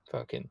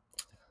 Fucking.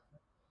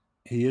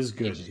 He is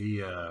good.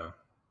 He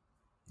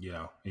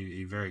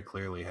very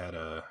clearly had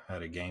a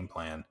game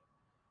plan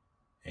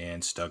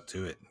and stuck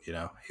to it. He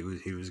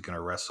was going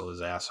to wrestle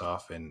his ass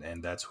off,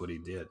 and that's what he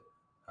did.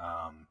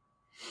 I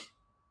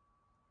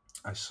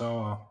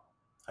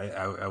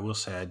will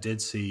say I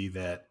did see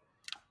that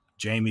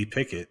Jamie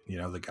Pickett,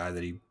 the guy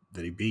that he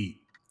beat,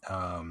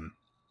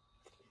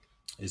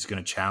 is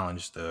going to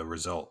challenge the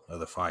result of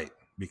the fight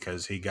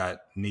because he got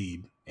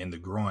kneed in the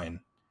groin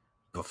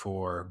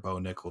before Bo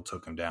Nickel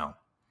took him down.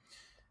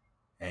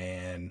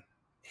 And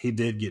he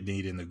did get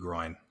kneed in the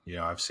groin.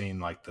 I've seen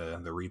like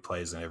the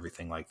replays and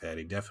everything like that.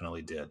 He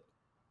definitely did.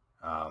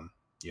 Um,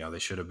 they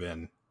should have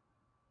been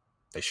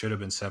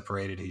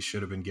separated. He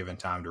should have been given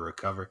time to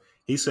recover.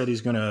 He said he's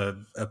going to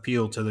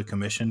appeal to the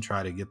commission,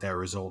 try to get that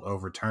result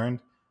overturned.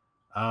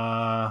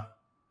 I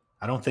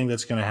don't think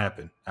that's going to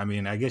happen. I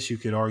mean, I guess you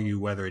could argue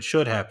whether it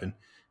should happen,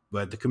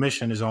 but the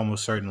commission is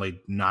almost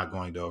certainly not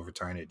going to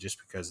overturn it just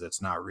because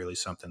that's not really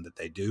something that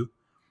they do.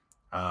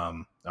 I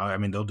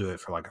mean, they'll do it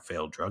for like a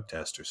failed drug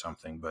test or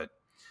something, but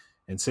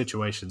in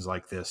situations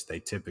like this, they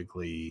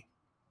typically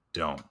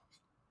don't.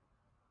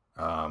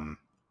 And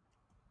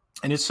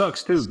it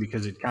sucks too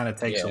because it kind of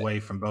takes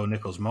away from Bo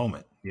Nickal's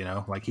moment.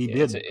 Like he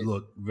did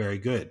look very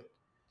good.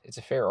 It's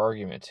a fair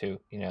argument too.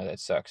 That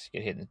sucks.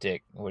 Get hit in the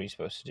dick. What are you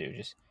supposed to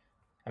do?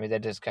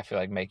 That does, I feel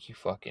like, make you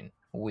fucking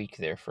weak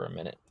there for a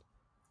minute.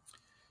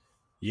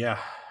 Yeah,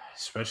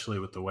 especially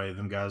with the way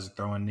them guys are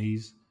throwing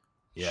knees.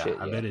 Yeah,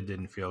 I bet it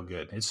didn't feel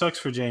good. It sucks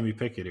for Jamie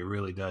Pickett. It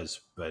really does.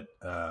 But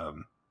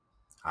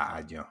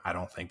I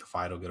don't think the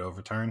fight will get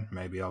overturned.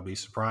 Maybe I'll be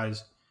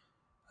surprised.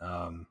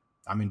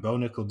 I mean, Bo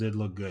Nickal did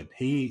look good.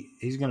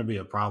 He's going to be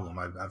a problem.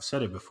 I've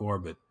said it before,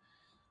 but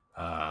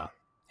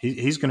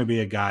he's going to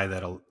be a guy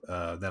that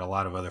a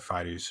lot of other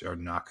fighters are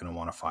not going to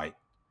want to fight.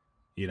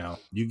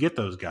 You get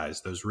those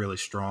guys, those really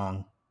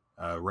strong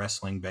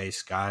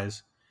wrestling-based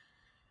guys.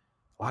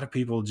 A lot of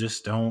people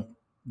just don't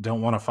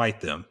want to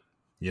fight them,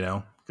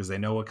 because they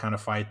know what kind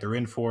of fight they're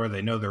in for.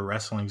 They know their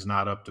wrestling's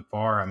not up to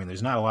par. I mean,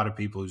 there's not a lot of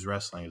people whose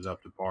wrestling is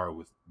up to par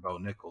with Bo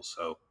Nickal,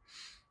 so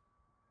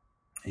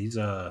he's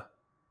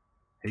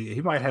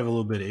he might have a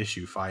little bit of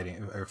issue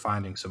fighting or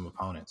finding some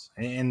opponents.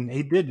 And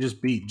he did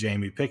just beat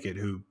Jamie Pickett,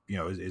 who,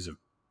 is a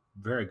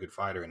very good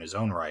fighter in his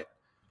own right.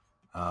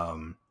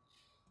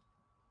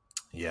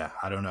 Yeah,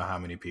 I don't know how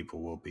many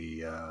people will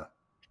be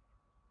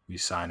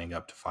signing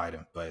up to fight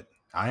him, but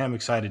I am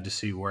excited to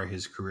see where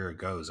his career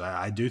goes.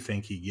 I do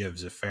think he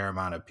gives a fair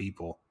amount of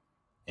people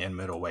in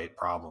middleweight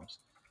problems.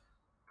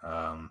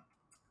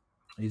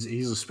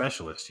 He's a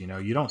specialist.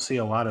 You don't see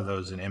a lot of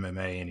those in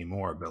MMA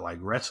anymore, but like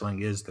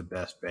wrestling is the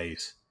best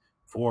base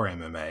for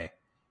MMA,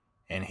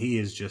 and he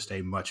is just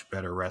a much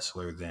better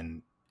wrestler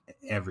than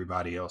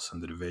everybody else in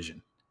the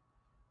division.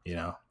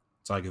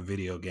 It's like a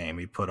video game.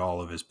 He put all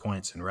of his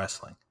points in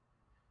wrestling.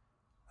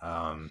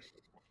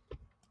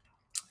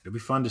 It'll be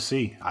fun to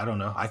see. I don't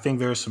know. I think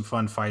there's some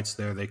fun fights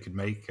there they could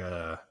make.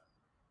 I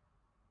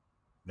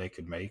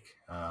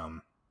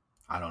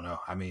don't know.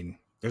 I mean,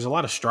 there's a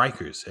lot of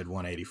strikers at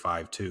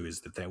 185 too.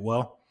 Is the thing?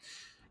 Well,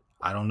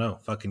 I don't know.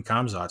 Fucking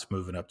Khamzat's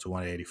moving up to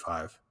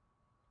 185.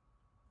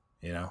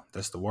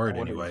 That's the word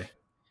anyway.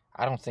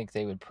 I don't think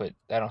they would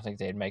I don't think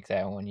they'd make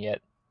that one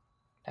yet.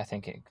 I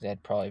think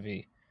that'd probably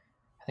be.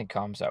 I think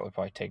Khamzat would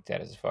probably take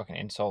that as a fucking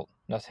insult.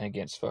 Nothing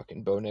against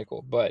fucking Bo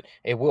Nickal, but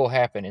it will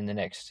happen in the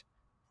next.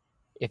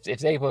 If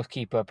they both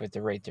keep up at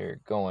the rate they're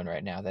going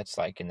right now, that's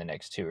like in the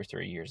next 2 or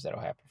 3 years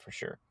that'll happen for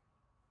sure.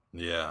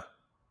 Yeah.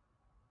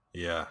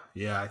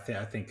 I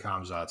think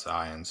Khamzat's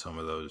eyeing some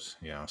of those,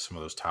 some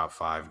of those top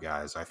 5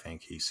 guys. I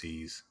think he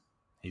sees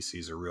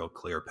a real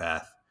clear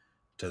path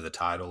to the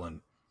title,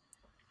 and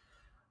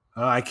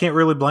I can't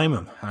really blame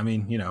him. I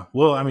mean,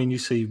 you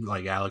see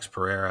like Alex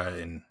Pereira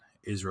and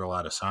Israel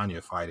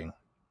Adesanya fighting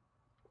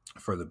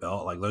for the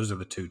belt. Like those are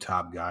the 2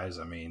 top guys.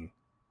 I mean,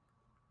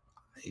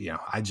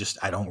 I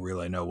don't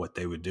really know what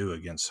they would do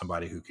against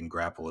somebody who can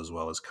grapple as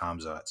well as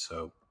Khamzat.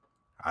 So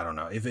I don't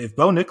know if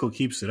Bo Nickal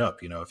keeps it up.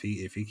 If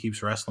he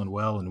keeps wrestling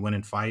well and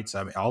winning fights.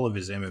 I mean, all of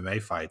his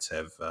MMA fights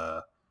have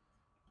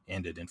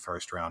ended in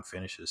first round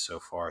finishes so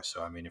far.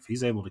 So I mean, if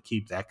he's able to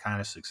keep that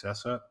kind of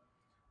success up,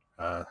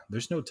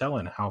 there's no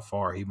telling how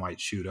far he might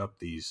shoot up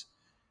these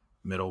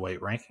middleweight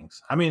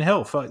rankings. I mean,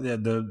 hell,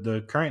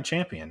 the current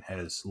champion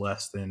has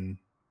less than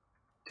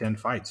 10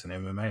 fights in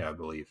MMA, I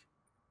believe.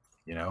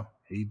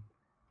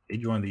 He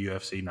joined the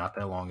UFC not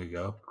that long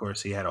ago. Of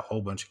course, he had a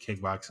whole bunch of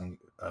kickboxing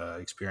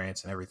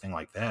experience and everything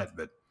like that.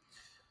 But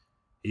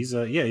he's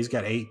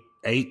got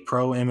eight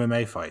pro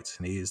MMA fights,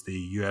 and he is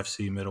the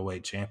UFC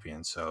middleweight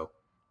champion. So,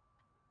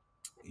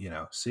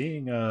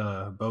 seeing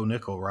Bo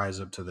Nickal rise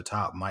up to the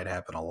top might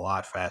happen a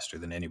lot faster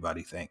than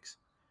anybody thinks.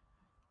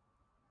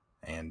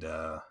 And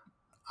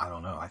I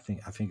don't know. I think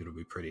it'll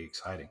be pretty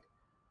exciting.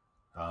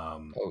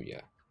 Oh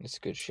yeah, it's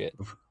good shit.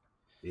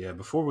 Yeah,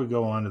 before we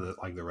go on to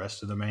the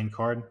rest of the main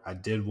card, I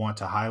did want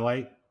to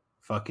highlight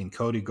fucking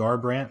Cody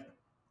Garbrandt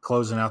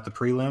closing out the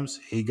prelims.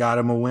 He got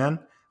him a win.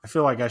 I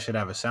feel like I should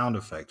have a sound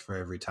effect for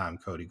every time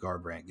Cody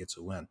Garbrandt gets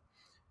a win,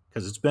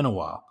 because it's been a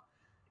while.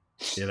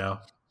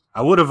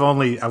 I would have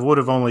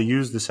only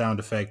used the sound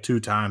effect 2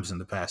 times in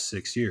the past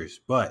 6 years,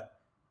 but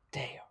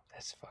damn,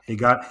 that's fucking.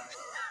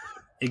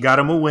 He got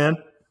him a win.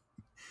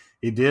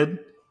 He did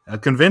a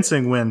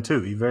convincing win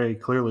too. He very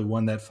clearly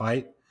won that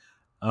fight.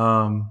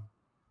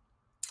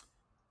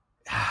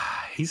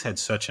 He's had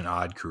such an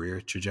odd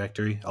career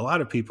trajectory. A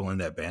lot of people in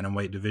that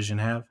bantamweight division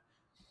have,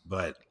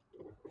 but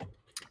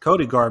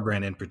Cody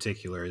Garbrandt in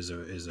particular is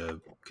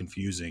a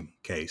confusing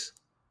case.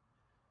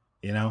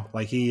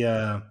 Like he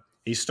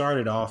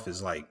started off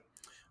as like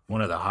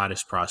one of the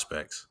hottest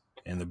prospects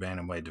in the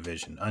bantamweight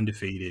division,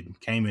 undefeated,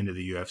 came into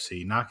the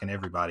UFC, knocking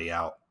everybody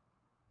out.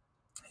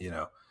 You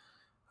know,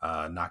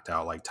 knocked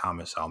out like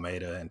Thomas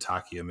Almeida and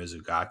Takia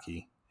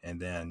Mizugaki,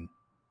 and then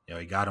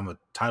he got him a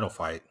title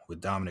fight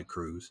with Dominic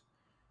Cruz,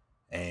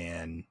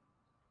 and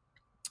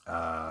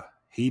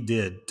he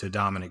did to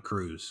Dominic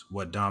Cruz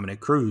what Dominic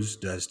Cruz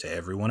does to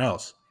everyone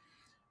else.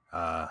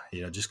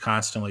 Just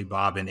constantly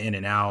bobbing in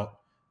and out,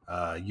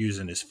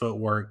 using his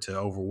footwork to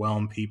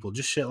overwhelm people,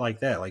 just shit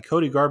like that. Like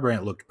Cody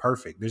Garbrandt looked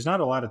perfect. There's not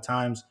a lot of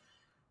times,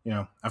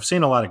 I've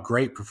seen a lot of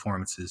great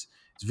performances.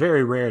 It's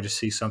very rare to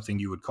see something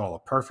you would call a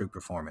perfect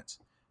performance.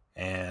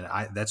 And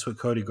that's what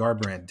Cody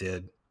Garbrandt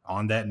did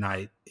on that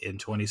night in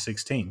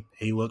 2016.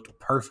 He looked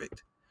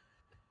perfect.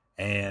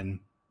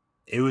 And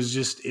it was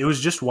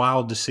just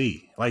wild to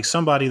see. Like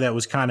somebody that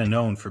was kind of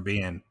known for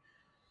being,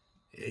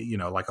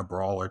 like a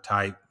brawler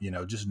type,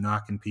 just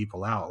knocking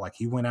people out. Like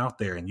he went out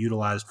there and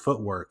utilized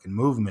footwork and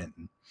movement.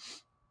 And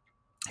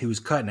he was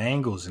cutting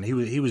angles and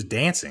he was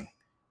dancing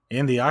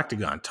in the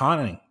octagon,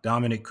 taunting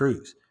Dominic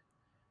Cruz.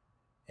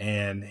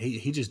 And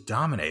he just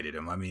dominated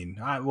him. I mean,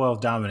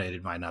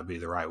 dominated might not be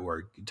the right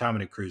word.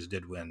 Dominic Cruz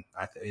did win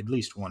at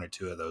least one or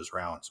two of those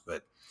rounds,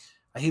 but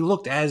he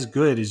looked as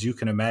good as you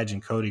can imagine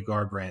Cody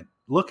Garbrandt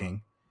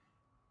looking.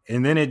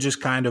 And then it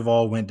just kind of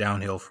all went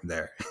downhill from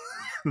there.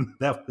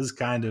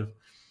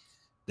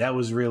 That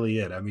was really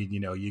it. I mean,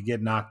 you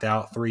get knocked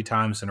out 3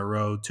 times in a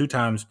row, 2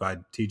 times by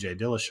TJ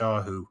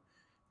Dillashaw, who,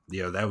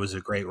 that was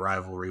a great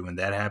rivalry when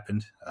that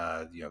happened.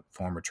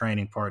 Former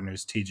training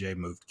partners, TJ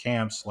moved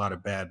camps, a lot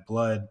of bad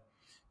blood.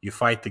 You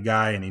fight the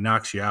guy and he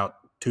knocks you out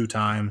 2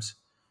 times.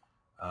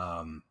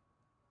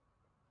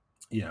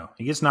 He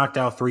gets knocked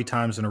out 3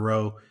 times in a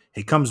row.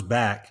 He comes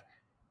back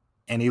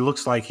and he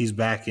looks like he's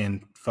back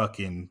in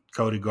fucking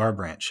Cody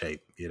Garbrandt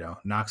shape,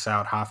 knocks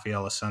out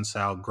Rafael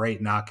Assunção,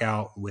 great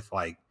knockout with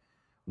like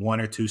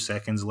 1 or 2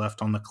 seconds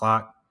left on the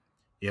clock.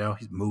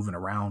 He's moving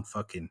around,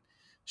 fucking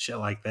shit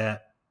like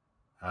that.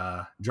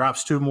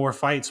 Drops 2 more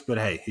fights, but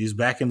hey, he's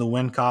back in the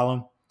win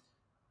column.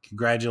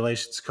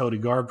 Congratulations, Cody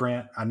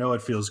Garbrandt. I know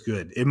it feels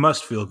good. It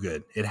must feel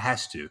good. It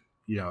has to,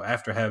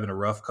 after having a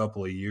rough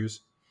couple of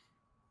years,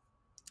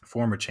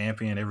 former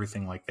champion,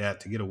 everything like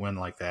that, to get a win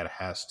like that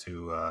has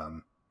to,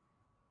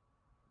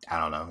 I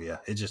don't know. Yeah,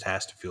 it just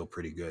has to feel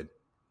pretty good.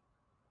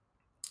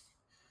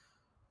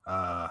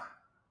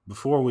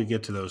 Before we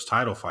get to those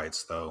title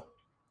fights, though,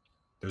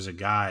 there's a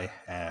guy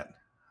at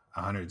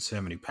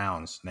 170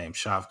 pounds named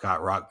Shavkat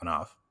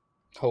Rakhmonov.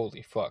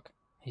 Holy fuck.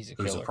 He's a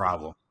killer. Who's a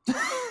problem.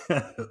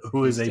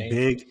 Who is a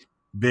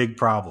big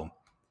problem.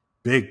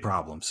 Big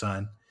problem,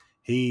 son.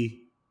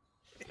 He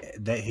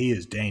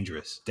is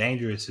dangerous.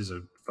 Dangerous is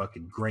a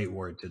fucking great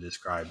word to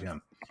describe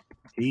him.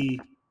 He's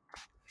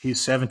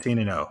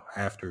 17-0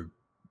 after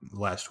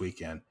last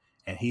weekend,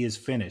 and he has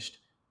finished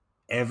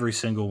every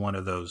single one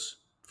of those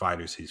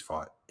fighters he's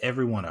fought.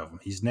 Every one of them.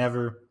 He's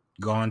never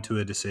gone to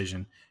a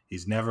decision.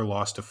 He's never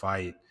lost a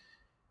fight.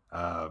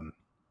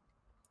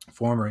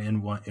 Former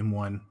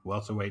M1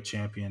 welterweight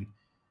champion.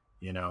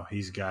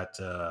 He's got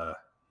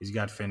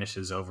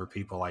finishes over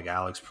people like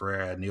Alex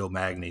Pereira, Neil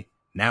Magny,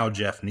 now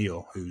Jeff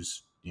Neal,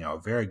 who's a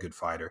very good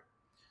fighter.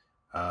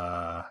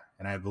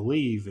 And I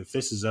believe if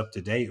this is up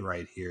to date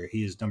right here,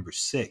 he is number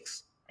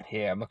 6.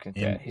 Yeah, I'm looking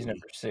at that. He's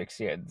number 6.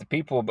 Yeah, the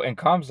people in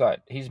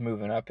Khamzat, he's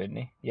moving up, isn't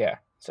he? Yeah.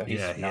 So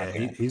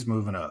he's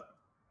moving up.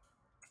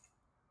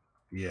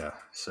 Yeah,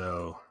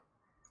 so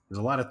there's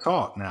a lot of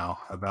talk now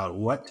about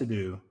what to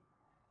do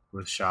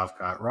with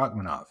Shavkat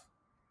Rakhmonov.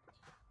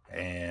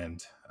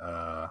 And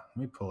let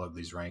me pull up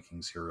these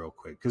rankings here real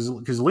quick.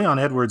 Because Leon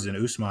Edwards and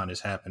Usman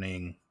is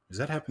happening. Is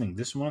that happening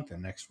this month or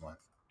next month?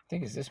 I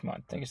think it's this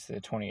month. I think it's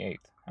the 28th.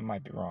 I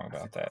might be wrong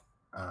about that.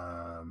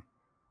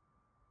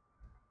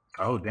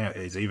 Oh, damn.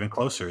 It's even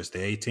closer. It's the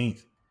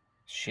 18th.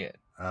 Shit.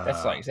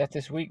 That's is that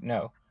this week?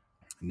 No.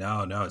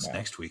 No, it's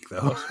next week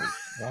though. Next week.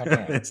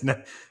 Goddamn. It's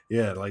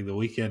like the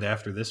weekend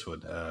after this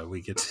one. We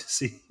get to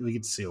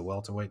see a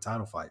welterweight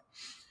title fight.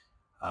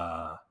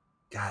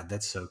 God,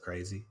 that's so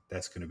crazy.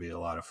 That's going to be a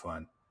lot of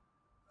fun.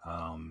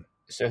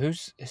 So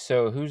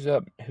who's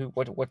up?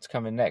 What's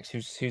coming next?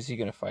 Who's he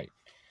going to fight?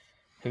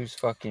 Who's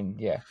Shavkat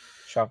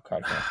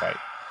going to fight?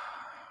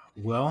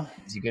 Well,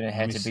 is he going to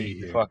have to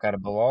beat the fuck out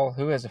of Bilal?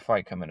 Who has a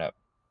fight coming up?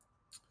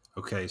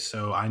 Okay,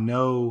 so I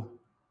know.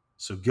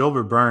 So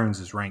Gilbert Burns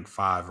is ranked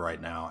 5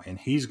 right now, and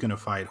he's going to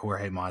fight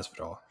Jorge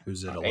Masvidal,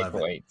 who's at 11.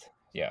 April 8th.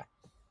 Yeah.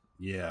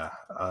 Yeah.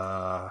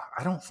 I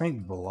don't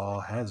think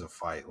Bilal has a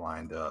fight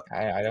lined up.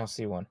 I don't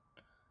see one.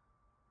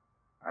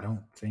 I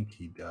don't think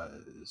he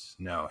does.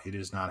 No, he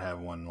does not have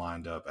one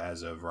lined up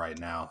as of right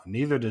now.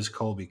 Neither does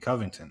Colby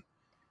Covington,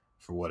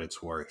 for what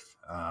it's worth.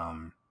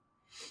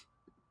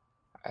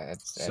 That'd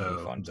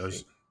be fun to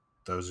see.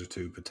 Those are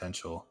 2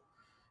 potential.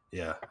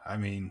 Yeah, I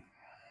mean,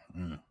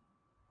 let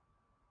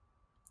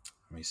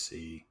me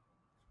see.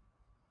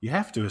 You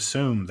have to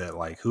assume that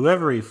like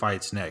whoever he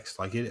fights next,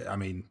 like it. I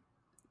mean,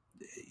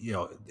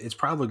 it's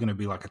probably going to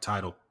be like a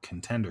title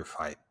contender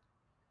fight.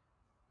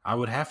 I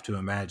would have to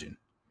imagine.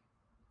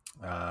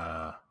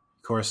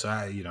 course,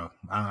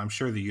 I'm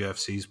sure the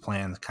UFC's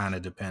plans kind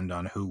of depend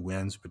on who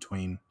wins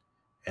between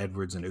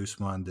Edwards and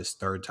Usman this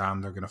third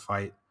time they're going to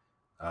fight.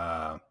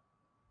 I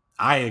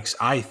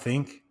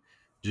think,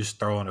 just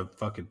throwing a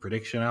fucking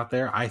prediction out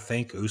there, I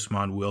think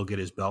Usman will get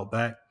his belt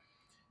back.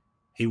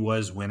 He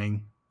was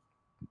winning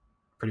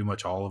pretty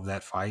much all of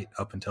that fight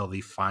up until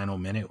the final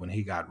minute when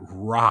he got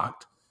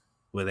rocked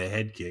with a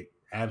head kick.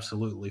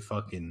 Absolutely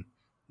fucking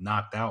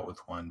knocked out with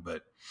one.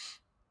 But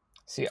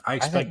See, I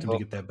expect him to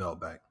get that belt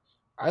back.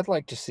 I'd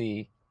like to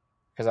see,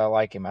 because I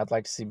like him, I'd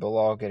like to see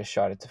Bilal get a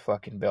shot at the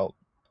fucking belt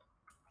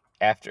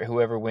after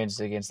whoever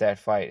wins against that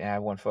fight, and I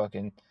want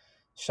fucking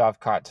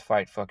Shavkat to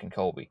fight fucking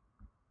Colby.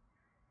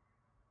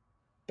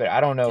 But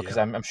I don't know, because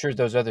I'm sure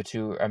those other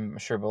two, I'm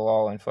sure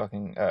Bilal and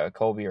fucking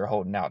Colby are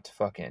holding out to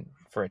fucking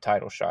for a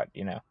title shot,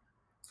 you know?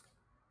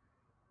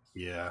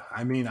 Yeah,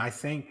 I mean, I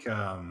think,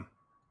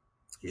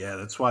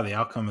 that's why the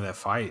outcome of that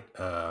fight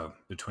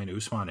between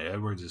Usman and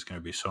Edwards is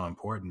going to be so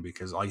important,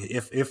 because like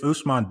if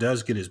Usman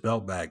does get his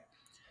belt back,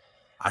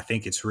 I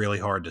think it's really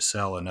hard to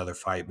sell another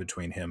fight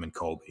between him and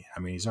Colby. I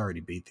mean, he's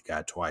already beat the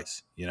guy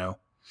twice, you know?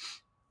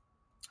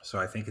 So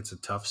I think it's a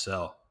tough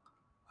sell.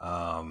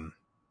 But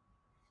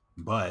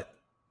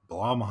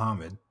Bilal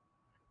Muhammad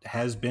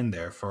has been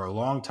there for a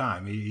long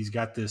time. He's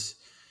got this,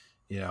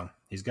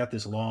 he's got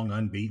this long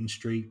unbeaten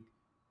streak.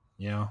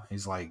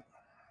 He's like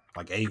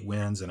 8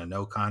 wins and a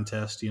no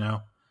contest.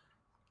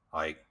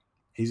 Like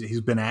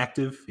he's been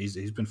active.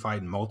 He's been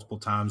fighting multiple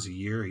times a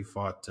year. He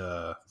fought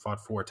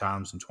 4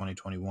 times in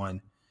 2021.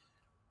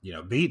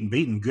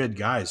 Beating good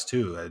guys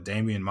too.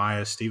 Damian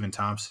Maia, Stephen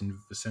Thompson,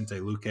 Vicente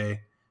Luque,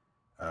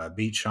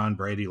 beat Sean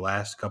Brady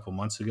last couple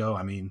months ago.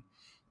 I mean,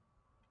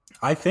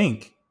 I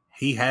think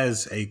he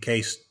has a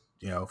case,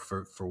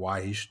 for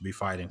why he should be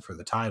fighting for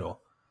the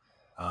title.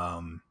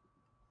 How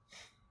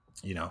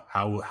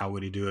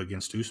would he do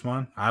against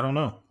Usman? I don't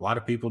know. A lot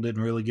of people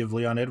didn't really give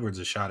Leon Edwards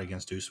a shot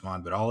against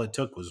Usman, but all it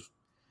took was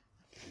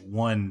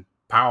one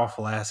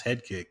powerful ass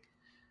head kick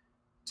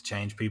to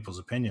change people's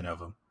opinion of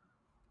him.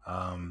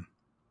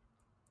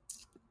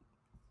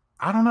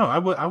 I don't know. I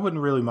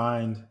wouldn't really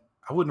mind.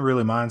 I wouldn't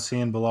really mind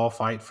seeing Bilal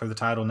fight for the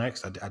title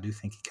next. I do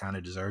think he kind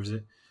of deserves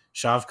it.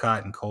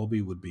 Shavkat and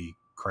Colby would be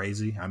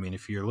crazy. I mean,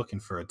 if you're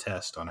looking for a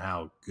test on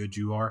how good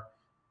you are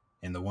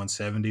in the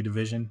 170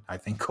 division, I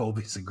think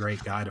Colby's a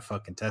great guy to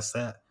fucking test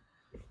that.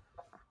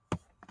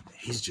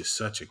 He's just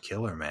such a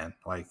killer, man.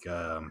 Like,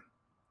 I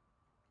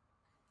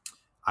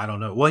don't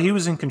know. Well, he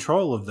was in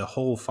control of the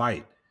whole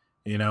fight,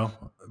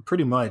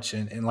 pretty much.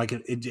 And like,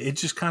 it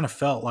just kind of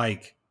felt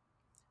like,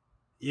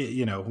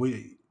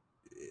 the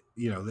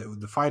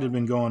fight had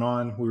been going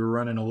on. We were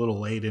running a little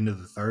late into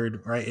the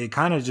third, right? It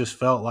kind of just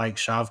felt like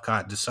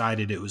Shavkat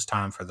decided it was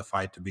time for the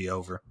fight to be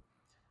over.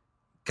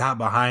 Got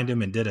behind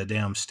him and did a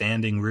damn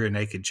standing rear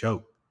naked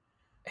choke.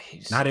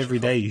 Not every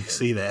day you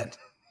see that.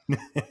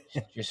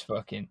 Just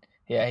fucking,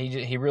 yeah.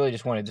 He really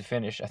just wanted to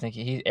finish. I think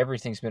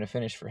everything's been a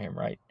finish for him,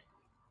 right?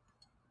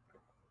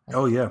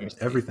 Oh yeah,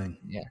 everything.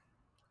 Yeah.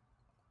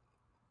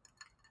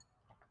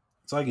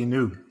 It's like he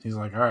knew. He's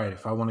like, all right,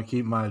 if I want to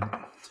keep my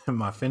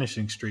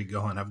finishing streak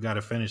going, I've got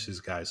to finish this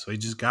guy. So he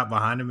just got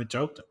behind him and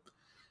choked him.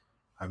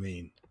 I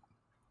mean,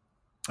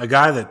 a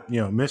guy that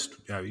missed,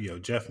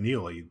 Jeff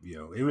Neal.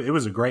 It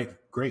was a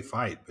great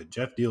fight, but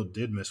Jeff Neal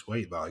did miss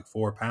weight by like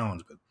 4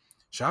 pounds. But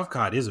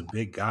Shavkat is a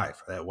big guy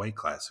for that weight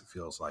class. It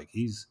feels like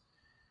he's,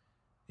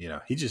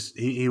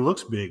 he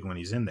looks big when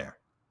he's in there.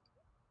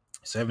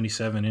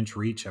 77-inch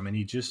reach. I mean,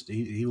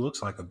 he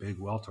looks like a big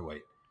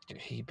welterweight. Dude,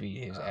 he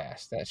beat his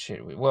ass. That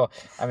shit. Well,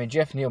 I mean,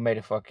 Jeff Neal made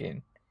a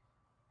fucking.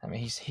 I mean,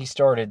 he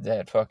started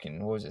that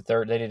fucking. What was it?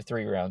 Third. They did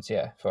 3 rounds.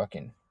 Yeah,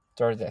 fucking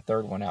started that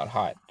third one out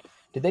hot.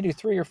 Did they do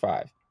 3 or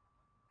 5?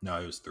 No,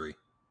 it was 3.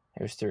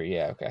 It was 3.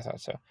 Yeah, okay, I thought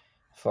so.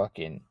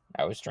 Fucking,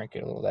 I was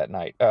drinking a little that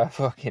night.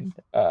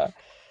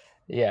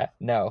 Yeah,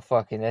 no,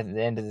 fucking at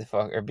the end of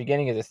the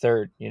beginning of the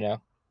third,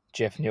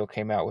 Jeff Neal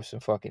came out with some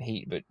fucking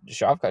heat, but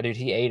Shavkat, dude,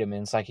 he ate him,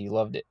 and it's like he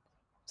loved it.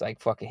 It's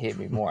like fucking hit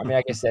me more. I mean,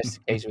 I guess that's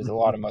the case with a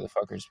lot of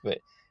motherfuckers, but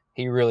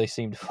he really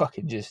seemed to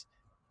fucking just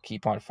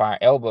keep on fire,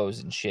 elbows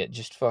and shit,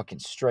 just fucking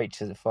straight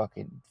to the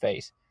fucking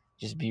face,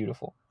 just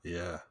beautiful.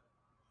 Yeah,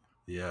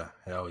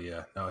 hell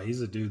yeah. No,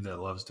 he's a dude that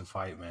loves to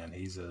fight, man.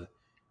 He's a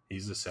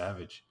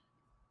savage,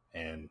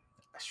 and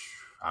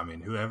I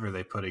mean, whoever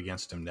they put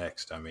against him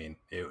next, I mean,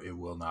 it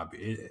will not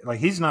be like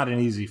he's not an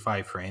easy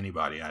fight for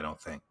anybody. I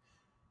don't think,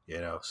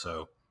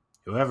 So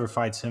whoever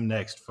fights him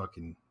next,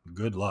 fucking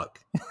good luck,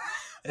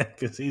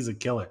 because he's a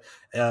killer.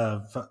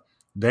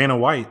 Dana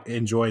White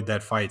enjoyed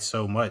that fight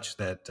so much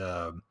that,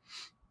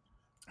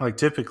 like,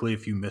 typically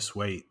if you miss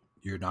weight,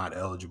 you're not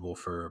eligible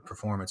for a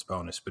performance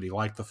bonus. But he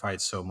liked the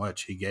fight so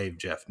much, he gave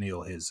Jeff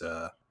Neal his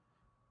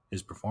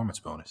performance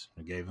bonus.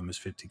 He gave him his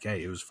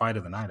 $50K. It was fight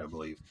of the night, I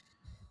believe.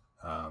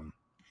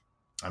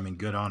 I mean,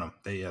 good on them.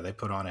 They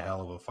put on a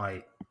hell of a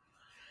fight.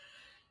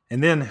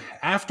 And then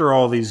after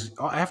all these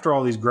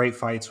great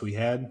fights we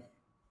had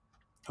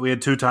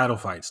 2 title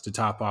fights to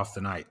top off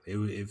the night. It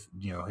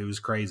was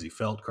crazy.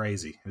 Felt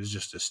crazy. It was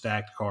just a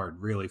stacked card,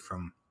 really,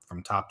 from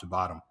top to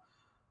bottom.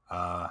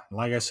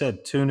 Like I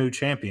said, 2 new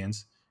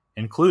champions,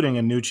 including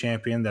a new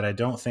champion that I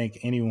don't think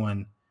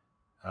anyone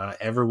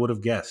ever would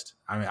have guessed.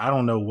 I mean, I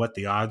don't know what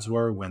the odds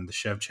were when the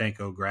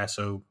Shevchenko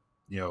Grasso,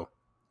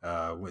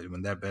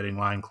 when that betting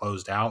line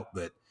closed out,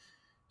 but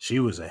she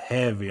was a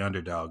heavy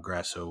underdog.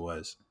 Grasso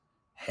was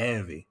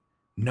heavy.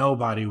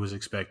 Nobody was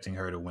expecting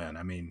her to win.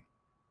 I mean,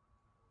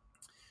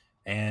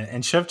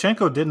 and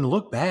Shevchenko didn't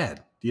look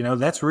bad.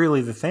 That's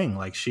really the thing.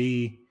 Like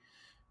she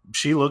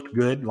looked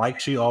good, like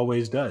she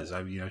always does.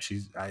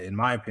 In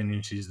my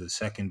opinion, she's the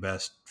second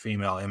best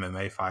female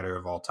MMA fighter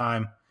of all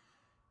time.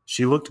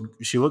 She looked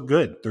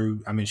good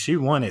through. I mean, she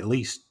won at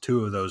least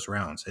 2 of those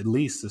rounds, at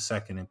least the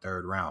second and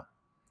third round.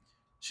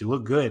 She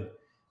looked good.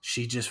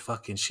 She just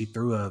she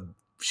threw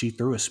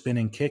a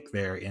spinning kick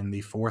there in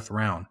the 4th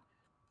round,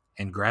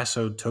 and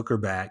Grasso took her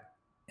back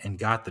and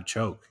got the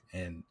choke.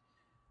 And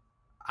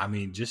I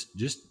mean, just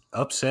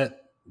upset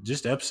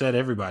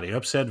everybody,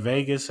 upset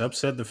Vegas,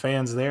 upset the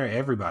fans there,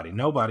 everybody.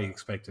 Nobody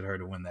expected her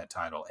to win that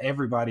title.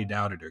 Everybody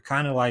doubted her.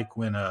 Kind of like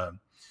when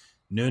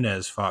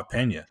Nunes fought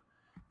Pena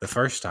the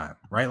first time,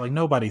 right? Like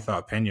nobody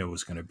thought Pena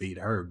was going to beat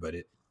her, but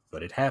it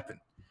happened.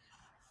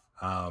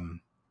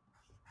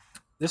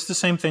 It's the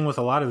same thing with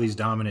a lot of these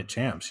dominant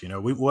champs.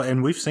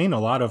 We've seen a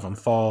lot of them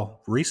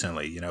fall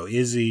recently.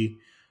 Izzy,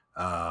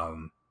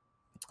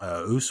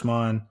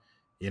 Usman.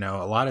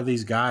 A lot of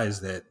these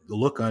guys that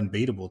look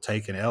unbeatable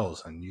taking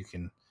L's, and you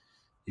can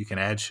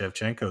add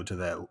Shevchenko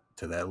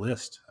to that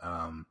list.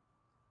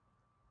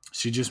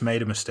 She just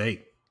made a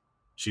mistake.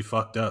 She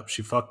fucked up.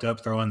 She fucked up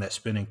throwing that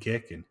spinning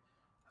kick, and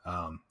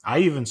I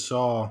even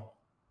saw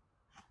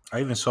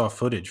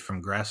footage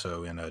from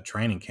Grasso in a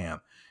training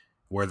camp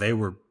where they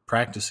were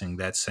practicing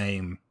that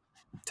same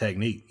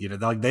technique.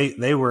 Like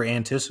they were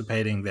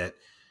anticipating that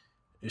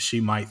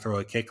she might throw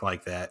a kick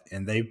like that,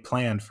 and they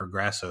planned for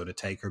Grasso to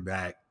take her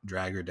back,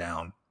 drag her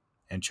down,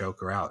 and choke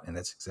her out, and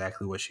that's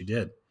exactly what she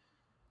did.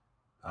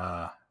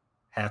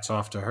 Hats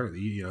off to her.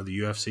 The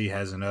UFC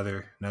has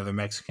another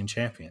Mexican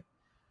champion.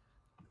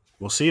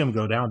 We'll see him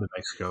go down to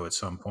Mexico at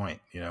some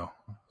point.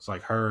 It's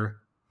like her,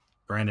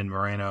 Brandon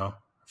Moreno.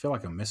 I feel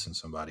like I'm missing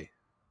somebody.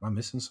 Am I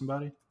missing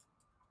somebody?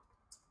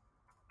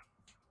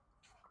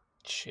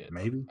 Shit.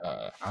 Maybe.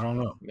 I don't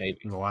know. Maybe.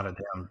 There's a lot of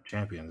damn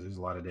champions. There's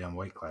a lot of damn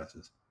weight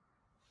classes.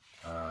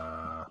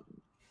 I'll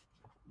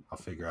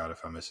figure out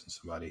if I'm missing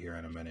somebody here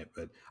in a minute.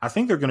 But I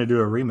think they're going to do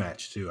a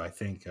rematch, too. I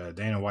think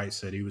Dana White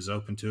said he was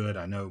open to it.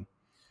 I know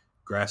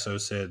Grasso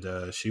said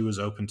she was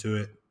open to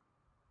it.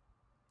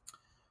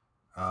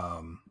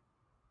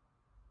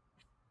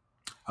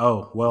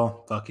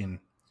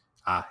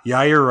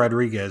 Yair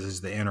Rodriguez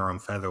is the interim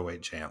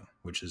featherweight champ,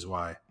 which is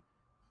why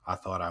I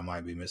thought I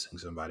might be missing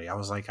somebody. I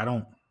was like, I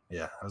don't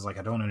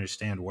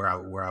understand where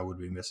I would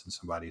be missing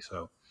somebody.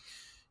 So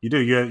you do.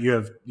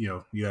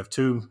 You have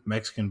 2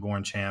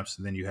 Mexican-born champs,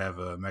 and then you have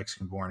a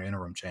Mexican-born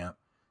interim champ.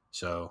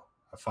 So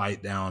a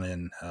fight down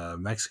in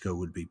Mexico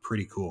would be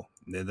pretty cool.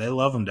 They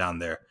love them down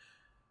there.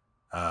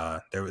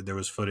 There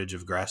was footage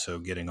of Grasso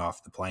getting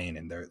off the plane,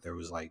 and there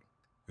was like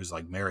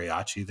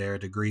mariachi there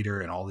to greet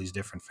her, and all these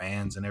different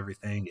fans and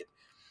everything. It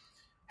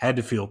had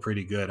to feel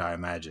pretty good, I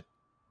imagine.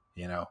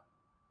 You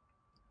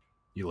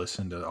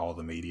listen to all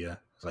the media.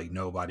 It's like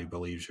nobody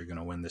believes you're going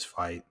to win this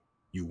fight.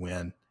 You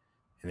win.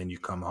 And then you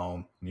come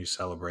home and you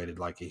celebrated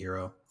like a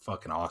hero.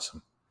 Fucking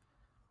awesome.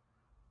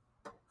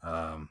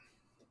 I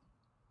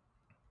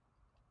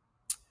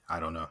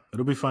don't know.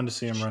 It'll be fun to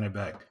see him run it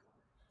back.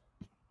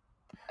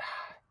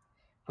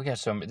 We got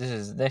so many.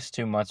 Next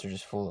 2 months are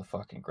just full of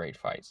fucking great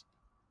fights.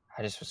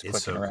 I just was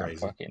clicking around crazy.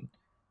 Fucking.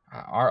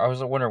 I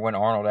was wondering when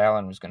Arnold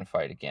Allen was going to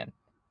fight again,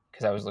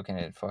 because I was looking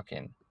at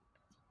fucking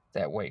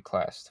that weight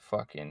class, the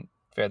fucking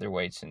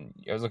featherweights, and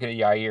I was looking at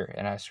Yair,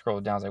 and I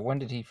scrolled down. I was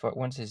like,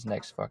 when's his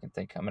next fucking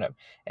thing coming up?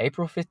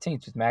 April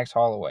 15th with Max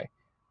Holloway.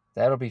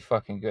 That'll be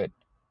fucking good.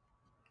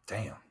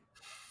 Damn.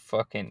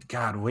 Fucking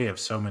God, we have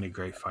so many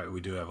great fights.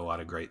 We do have a lot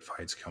of great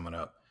fights coming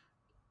up.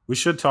 We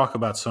should talk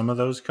about some of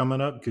those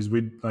coming up, because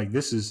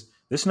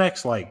this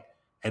next like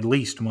at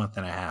least month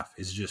and a half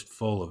is just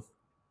full of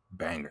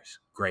bangers,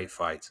 great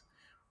fights.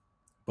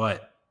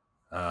 But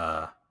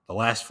the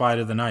last fight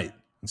of the night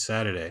on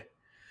Saturday,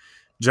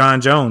 Jon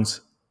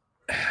Jones,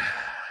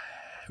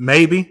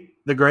 maybe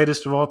the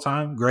greatest of all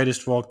time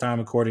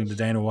according to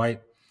Dana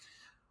White.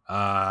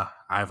 I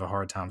have a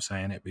hard time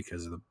saying it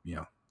because of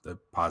the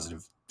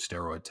positive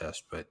steroid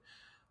test, but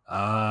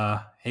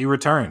he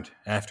returned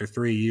after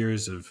 3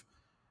 years of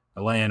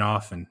laying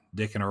off and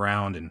dicking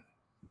around and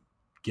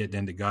getting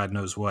into God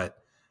knows what.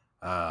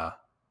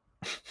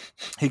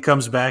 He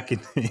comes back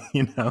and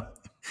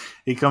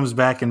he comes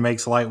back and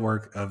makes light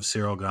work of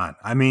Ciryl Gane.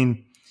 I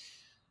mean,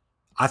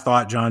 I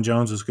thought Jon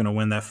Jones was going to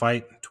win that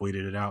fight.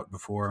 Tweeted it out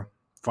before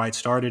fight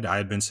started. I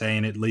had been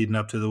saying it leading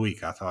up to the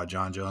week. I thought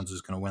Jon Jones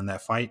was going to win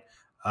that fight.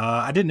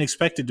 I didn't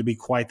expect it to be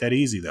quite that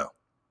easy, though.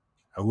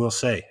 I will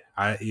say,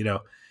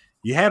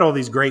 you had all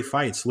these great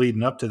fights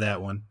leading up to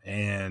that one,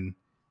 and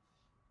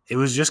it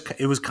was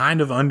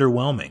kind of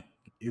underwhelming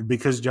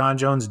because Jon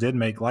Jones did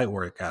make light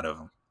work out of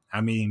him.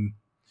 I mean,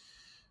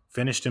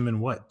 finished him in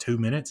what, 2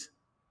 minutes?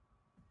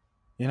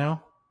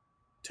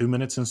 2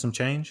 minutes and some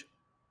change,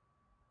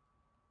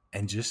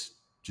 and just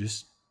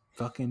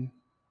fucking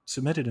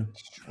submitted him.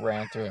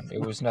 Ran through him.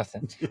 It was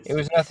nothing. It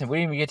was nothing. We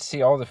didn't even get to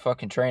see all the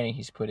fucking training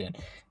he's put in.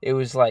 It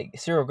was like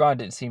Cyril Gahn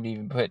didn't seem to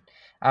even put.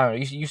 I don't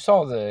know. You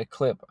saw the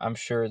clip. I'm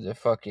sure the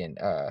fucking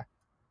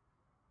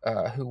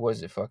who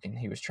was it? Fucking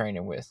he was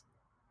training with.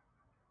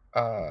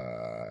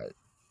 Uh,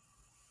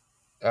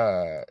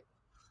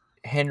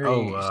 Henry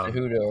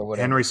Cejudo or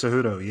whatever. Henry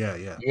Cejudo,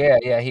 yeah.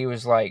 Yeah. He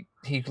was like,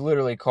 he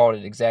literally called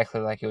it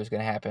exactly like it was going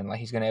to happen. Like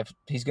he's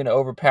gonna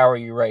overpower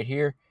you right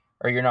here,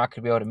 or you're not going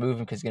to be able to move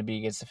him because he's going to be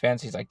against the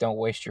fence. He's like, don't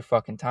waste your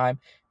fucking time.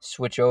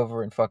 Switch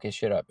over and fuck his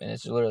shit up. And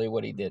it's literally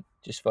what he did.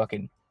 Just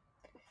fucking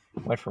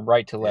went from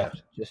right to left.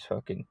 Yeah. Just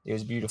fucking, it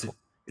was beautiful.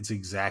 It's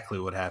exactly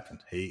what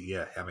happened.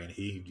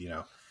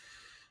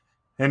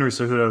 Henry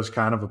Cejudo is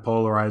kind of a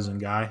polarizing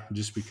guy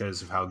just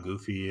because of how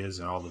goofy he is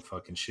and all the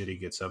fucking shit he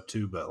gets up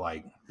to. But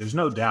like, there's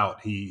no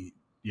doubt he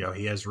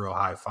has real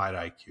high fight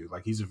IQ.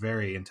 Like, he's a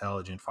very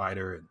intelligent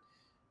fighter and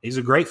he's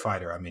a great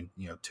fighter. I mean,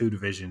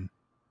 2-division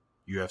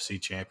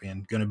UFC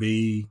champion, gonna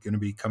be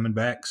coming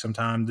back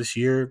sometime this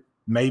year,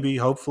 maybe,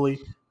 hopefully.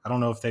 I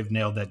don't know if they've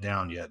nailed that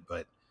down yet,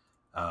 but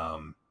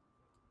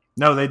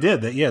no, they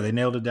did. They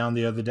nailed it down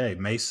the other day,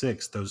 May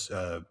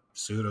 6th.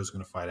 Cejudo's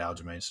gonna fight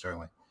Aljamain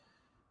Sterling.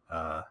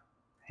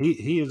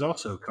 He is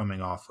also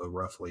coming off a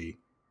roughly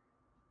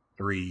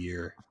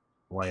 3-year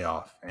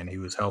layoff, and he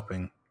was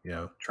helping,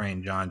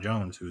 train John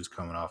Jones, who was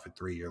coming off a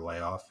 3-year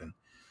layoff. And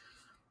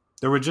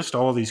there were just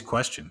all these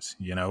questions,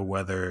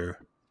 whether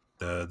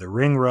the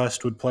ring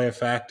rust would play a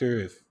factor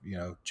if,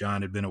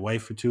 John had been away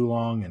for too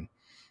long, and,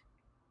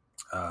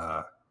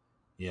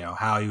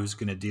 how he was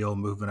going to deal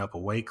moving up a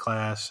weight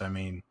class. I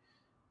mean,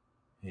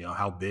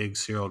 how big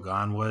Cyril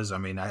Gahn was. I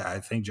mean, I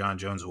think John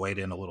Jones weighed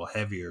in a little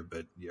heavier,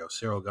 but,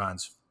 Cyril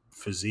Gahn's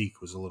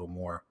physique was a little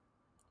more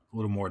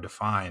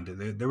defined.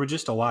 There were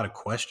just a lot of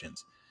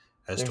questions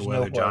as to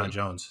whether John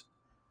Jones.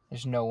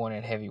 There's no one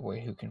at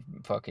heavyweight who can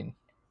fucking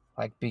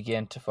like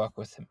begin to fuck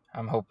with him.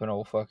 I'm hoping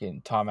old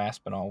fucking Tom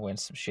Aspinall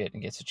wins some shit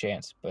and gets a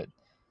chance, but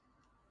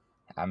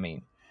I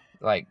mean,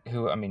 like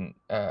who? I mean,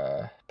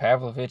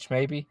 Pavlovich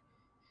maybe,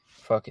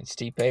 fucking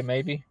Stipe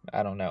maybe.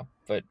 I don't know,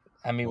 but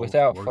I mean,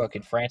 without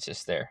fucking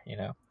Francis there,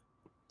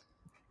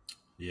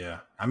 Yeah,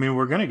 I mean,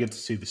 we're gonna get to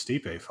see the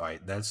Stipe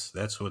fight.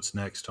 That's what's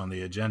next on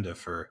the agenda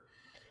for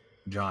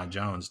John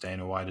Jones.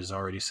 Dana White has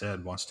already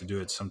said wants to do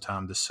it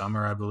sometime this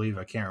summer, I believe.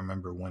 I can't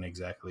remember when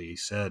exactly he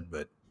said,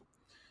 but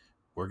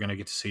we're gonna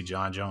get to see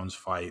John Jones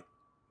fight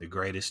the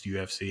greatest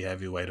UFC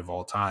heavyweight of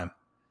all time.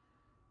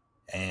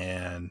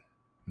 And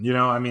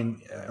I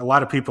mean, a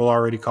lot of people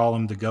already call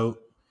him the GOAT,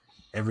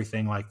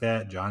 everything like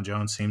that. John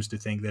Jones seems to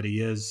think that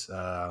he is.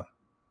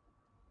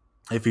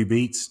 If he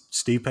beats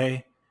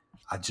Stipe,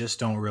 I just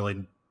don't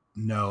really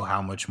know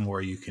how much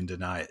more you can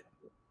deny it.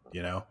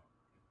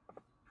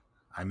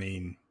 I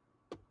mean,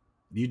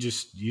 you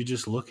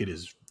just look at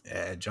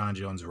John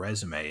Jones'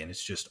 resume, and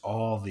it's just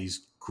all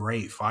these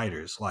great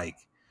fighters, like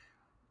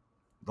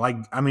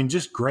I mean,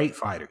 just great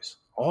fighters,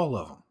 all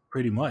of them,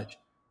 pretty much.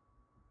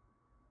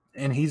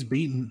 And he's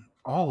beaten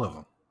all of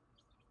them.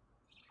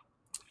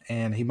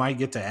 And he might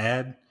get to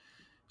add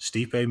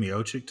Stipe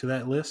Miocic to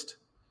that list.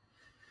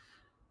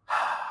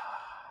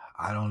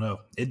 I don't know.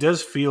 It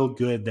does feel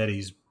good that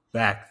he's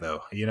back,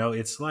 though.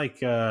 It's like,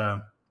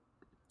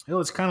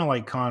 it's kind of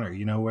like Conor.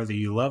 Whether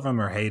you love him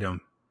or hate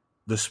him,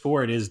 the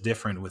sport is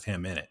different with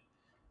him in it.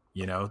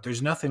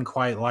 There's nothing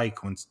quite like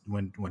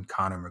when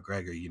Conor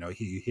McGregor,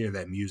 you hear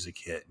that music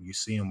hit and you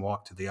see him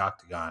walk to the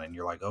octagon and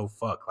you're like, oh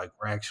fuck, like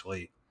we're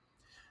actually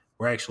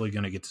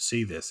going to get to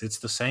see this. It's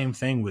the same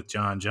thing with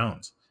John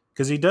Jones,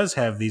 because he does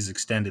have these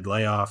extended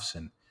layoffs,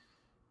 and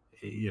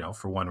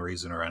for one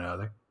reason or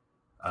another.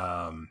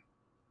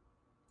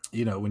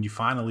 When you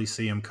finally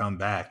see him come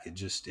back,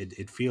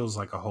 it feels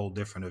like a whole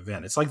different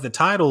event. It's like the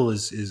title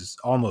is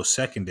almost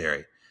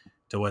secondary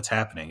to what's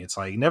happening. It's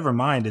like, never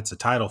mind, it's a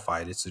title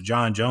fight. It's a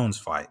John Jones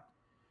fight,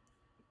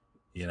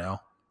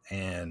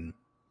 and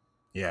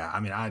yeah, I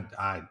mean,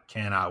 I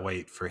cannot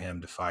wait for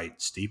him to fight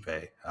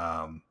Stipe.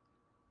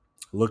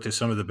 Looked at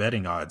some of the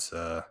betting odds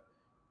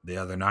the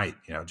other night.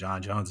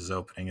 John Jones is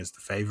opening as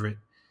the favorite.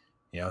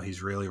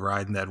 He's really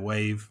riding that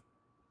wave.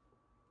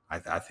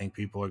 I think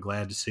people are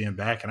glad to see him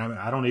back, and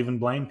I don't even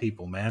blame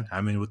people, man.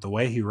 I mean, with the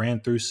way he ran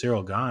through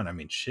Cyril Gahn, I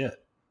mean,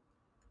 shit.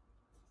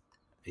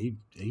 He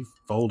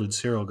folded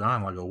Cyril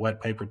Gahn like a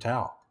wet paper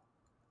towel.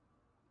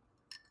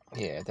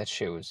 Yeah, that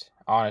shit was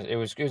honest. It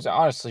was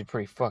honestly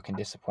pretty fucking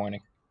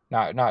disappointing.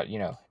 Not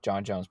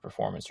John Jones'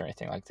 performance or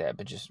anything like that,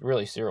 but just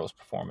really Cyril's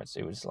performance.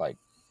 It was like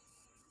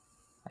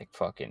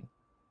fucking,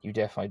 you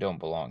definitely don't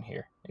belong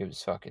here. It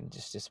was fucking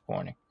just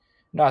disappointing.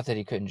 Not that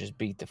he couldn't just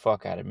beat the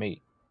fuck out of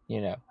me.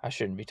 I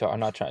shouldn't be talking.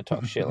 I'm not trying to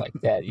talk shit like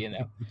that.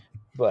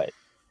 But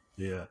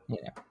yeah.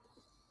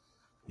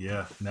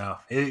 Yeah, no.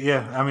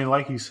 I mean,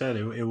 like you said,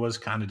 it was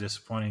kind of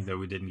disappointing that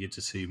we didn't get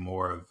to see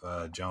more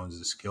of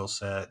Jones's skill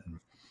set. And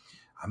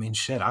I mean,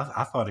 shit,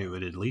 I thought it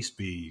would at least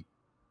be,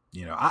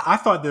 I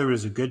thought there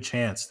was a good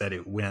chance that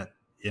it went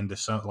into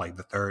some like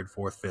the third,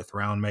 fourth, fifth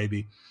round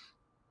maybe.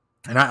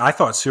 And I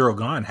thought Cyril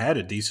Gahn had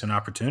a decent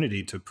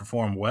opportunity to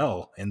perform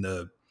well in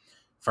the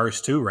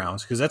first two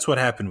rounds because that's what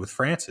happened with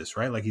Francis,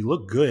 right? Like he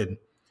looked good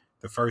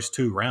the first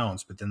two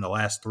rounds, but then the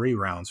last three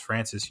rounds,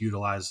 Francis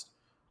utilized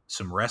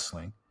some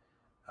wrestling,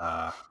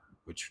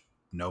 which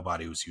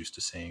nobody was used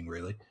to seeing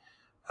really.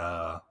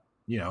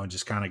 And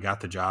just kind of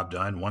got the job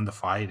done, won the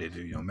fight.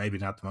 Maybe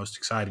not the most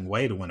exciting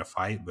way to win a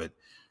fight, but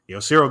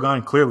Cyril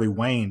Gahn clearly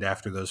waned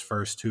after those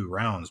first two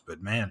rounds.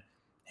 But man,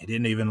 he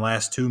didn't even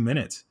last 2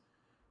 minutes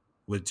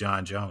with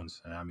Jon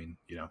Jones.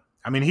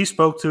 And he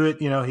spoke to it.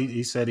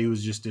 He said he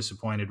was just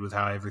disappointed with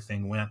how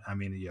everything went.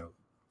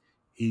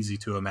 Easy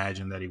to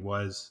imagine that he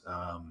was.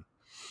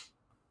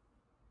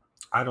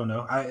 I don't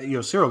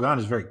know. Cyril Gahn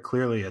is very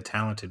clearly a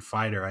talented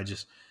fighter. I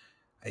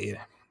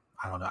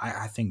don't know.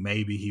 I think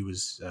maybe he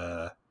was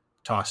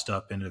tossed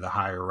up into the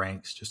higher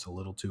ranks just a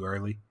little too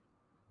early.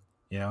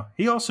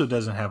 He also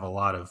doesn't have a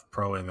lot of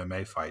pro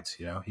MMA fights.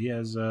 He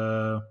has,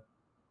 let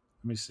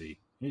me see.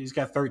 He's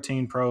got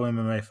 13 pro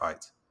MMA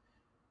fights.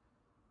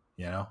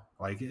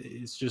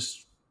 It's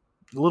just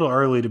a little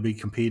early to be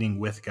competing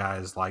with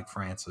guys like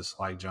Francis,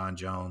 like Jon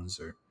Jones,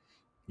 or,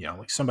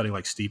 like somebody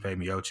like Stipe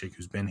Miocic,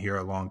 who's been here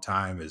a long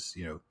time, has,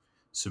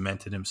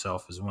 cemented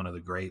himself as one of the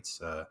greats.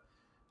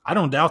 I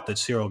don't doubt that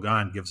Cyril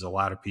Gahn gives a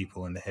lot of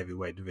people in the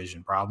heavyweight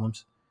division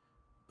problems,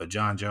 but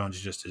Jon Jones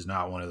just is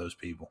not one of those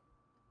people.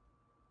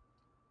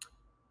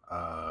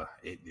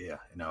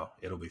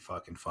 It'll be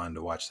fucking fun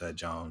to watch that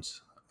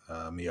Jones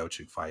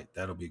Miocic fight.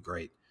 That'll be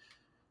great.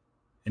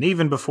 And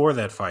even before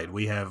that fight,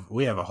 we have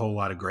a whole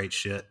lot of great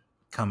shit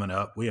coming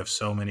up. We have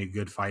so many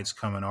good fights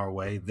coming our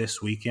way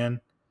this weekend.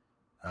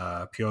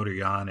 Petr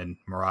Yan and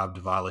Merab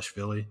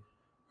Dvalishvili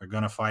are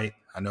gonna fight.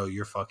 I know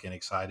you're fucking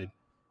excited.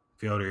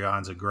 Petr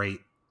Yan's a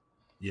great.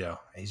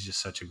 He's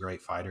just such a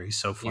great fighter. He's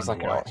so fun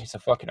to watch. He's a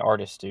fucking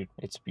artist, dude.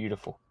 It's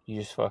beautiful.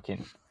 You just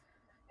fucking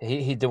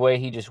he the way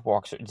he just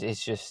walks.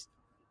 It's just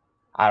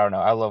I don't know.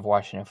 I love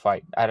watching him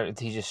fight.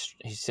 He's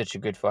such a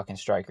good fucking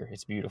striker.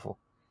 It's beautiful.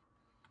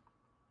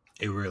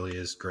 It really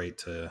is great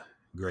to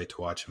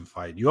watch him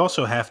fight. You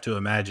also have to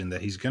imagine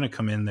that he's going to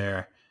come in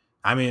there.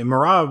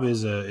 Merab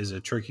is a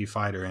tricky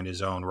fighter in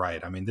his own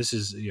right. This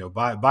is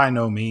by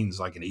no means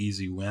like an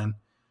easy win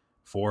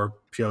for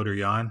Petr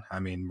Yan.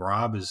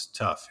 Merab is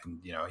tough, and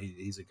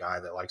he's a guy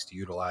that likes to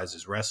utilize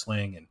his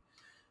wrestling,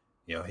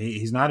 and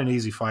he's not an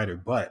easy fighter.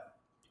 But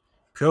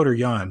Petr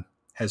Yan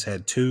has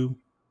had 2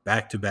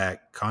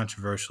 back-to-back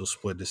controversial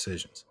split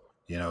decisions,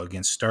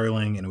 against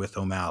Sterling and with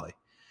O'Malley.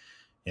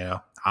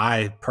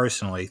 I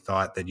personally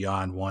thought that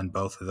Yan won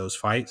both of those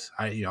fights.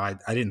 I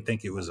didn't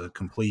think it was a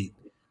complete,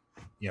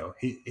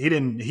 he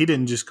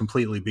didn't just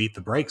completely beat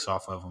the brakes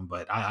off of him,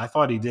 but I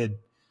thought he did,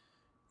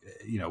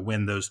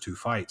 win those 2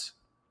 fights.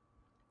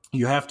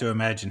 You have to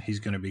imagine he's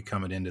going to be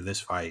coming into this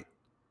fight,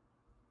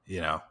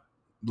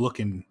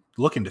 looking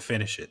to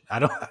finish it.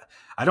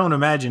 I don't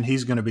imagine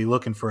he's going to be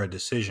looking for a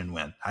decision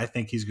win. I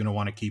think he's going to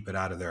want to keep it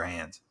out of their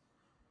hands.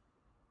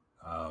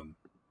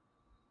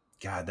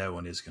 God, that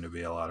one is going to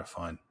be a lot of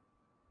fun.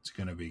 It's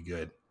going to be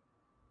good.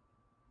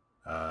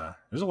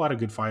 There's a lot of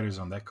good fighters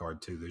on that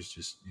card too. There's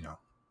just,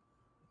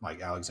 like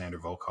Alexander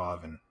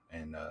Volkov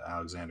and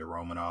Alexander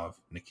Romanov,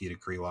 Nikita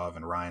Krylov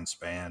and Ryan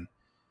Spann.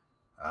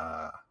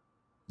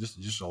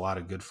 Just a lot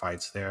of good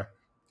fights there.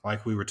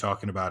 Like we were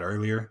talking about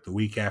earlier, the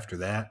week after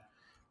that,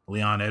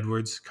 Leon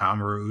Edwards,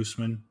 Kamaru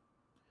Usman,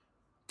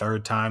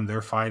 third time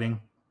they're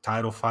fighting,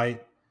 title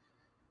fight.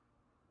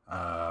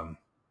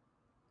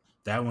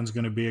 That one's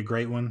going to be a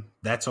great one.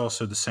 That's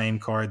also the same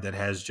card that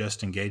has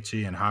Justin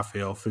Gaethje and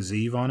Rafael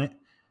Fiziev on it.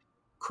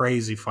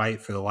 Crazy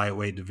fight for the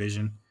lightweight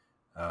division.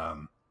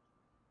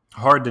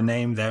 Hard to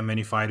name that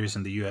many fighters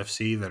in the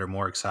UFC that are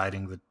more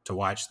exciting to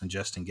watch than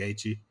Justin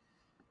Gaethje.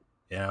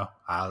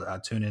 I'll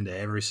tune into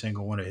every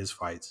single one of his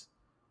fights.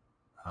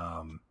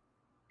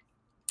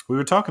 We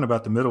were talking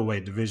about the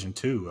middleweight division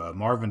too.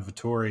 Marvin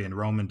Vettori and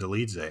Roman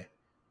Dolidze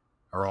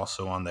are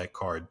also on that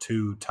card.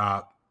 2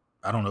 top.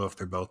 I don't know if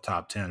they're both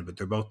top 10, but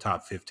they're both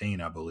top 15,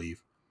 I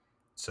believe.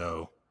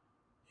 So,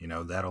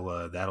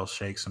 that'll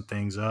shake some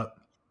things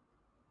up.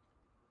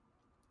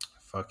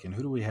 Fucking,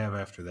 who do we have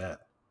after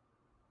that?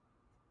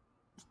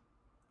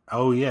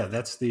 Oh yeah,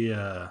 that's the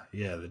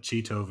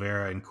Chito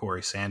Vera and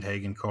Corey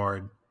Sandhagen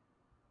card.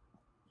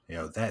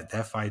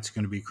 That fight's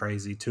going to be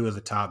crazy. 2 of the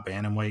top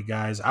bantamweight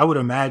guys. I would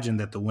imagine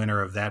that the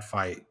winner of that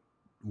fight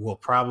will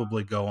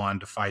probably go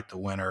on to fight the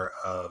winner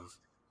of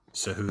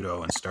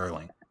Cejudo and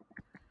Sterling.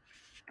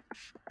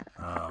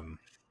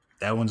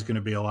 That one's going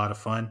to be a lot of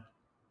fun.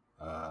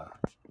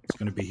 It's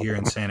going to be here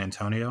in San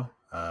Antonio.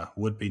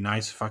 Would be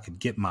nice if I could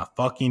get my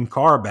fucking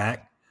car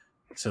back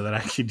so that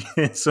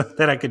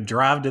I could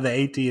drive to the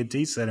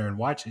AT&T Center and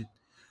watch it.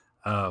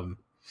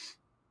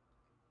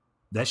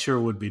 That sure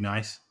would be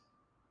nice.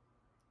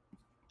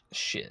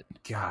 Shit.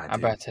 God, I'm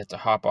about to have to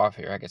hop off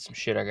here. I got some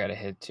shit I got to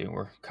head to.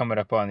 We're coming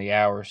up on the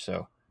hour,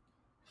 so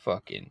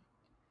fucking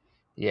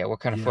yeah. What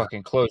kind of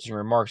fucking closing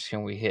remarks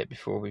can we hit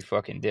before we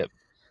fucking dip?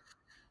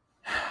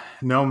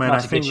 No, man, I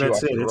think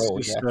that's it.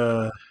 It's just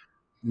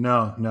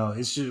No.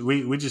 It's just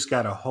we just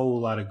got a whole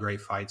lot of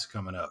great fights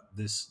coming up.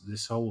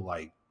 This whole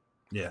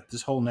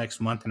this whole next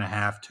month and a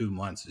half, 2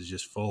 months is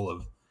just full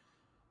of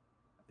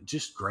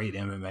just great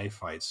MMA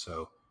fights.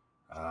 So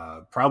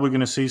probably going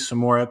to see some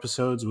more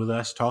episodes with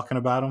us talking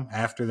about them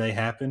after they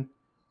happen.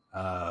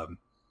 Um,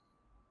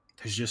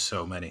 there's just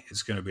so many.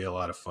 It's going to be a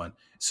lot of fun.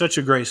 Such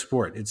a great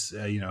sport. It's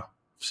I've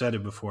said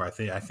it before. I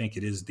think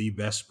it is the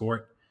best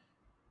sport.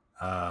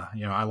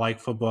 I like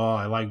football.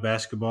 I like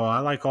basketball. I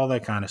like all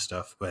that kind of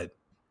stuff, but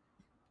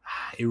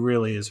it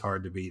really is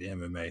hard to beat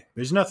MMA.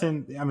 There's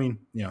nothing. I mean,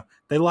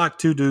 they lock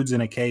two dudes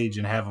in a cage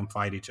and have them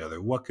fight each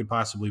other. What could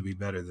possibly be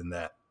better than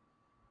that?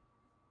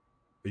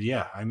 But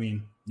yeah, I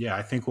mean, yeah,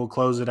 I think we'll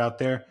close it out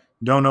there.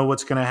 Don't know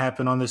what's going to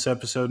happen on this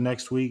episode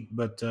next week,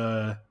 but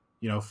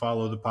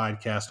follow the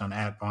podcast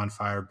on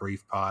 @Bonfire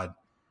Brief Pod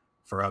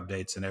for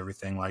updates and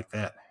everything like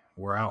that.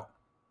 We're out.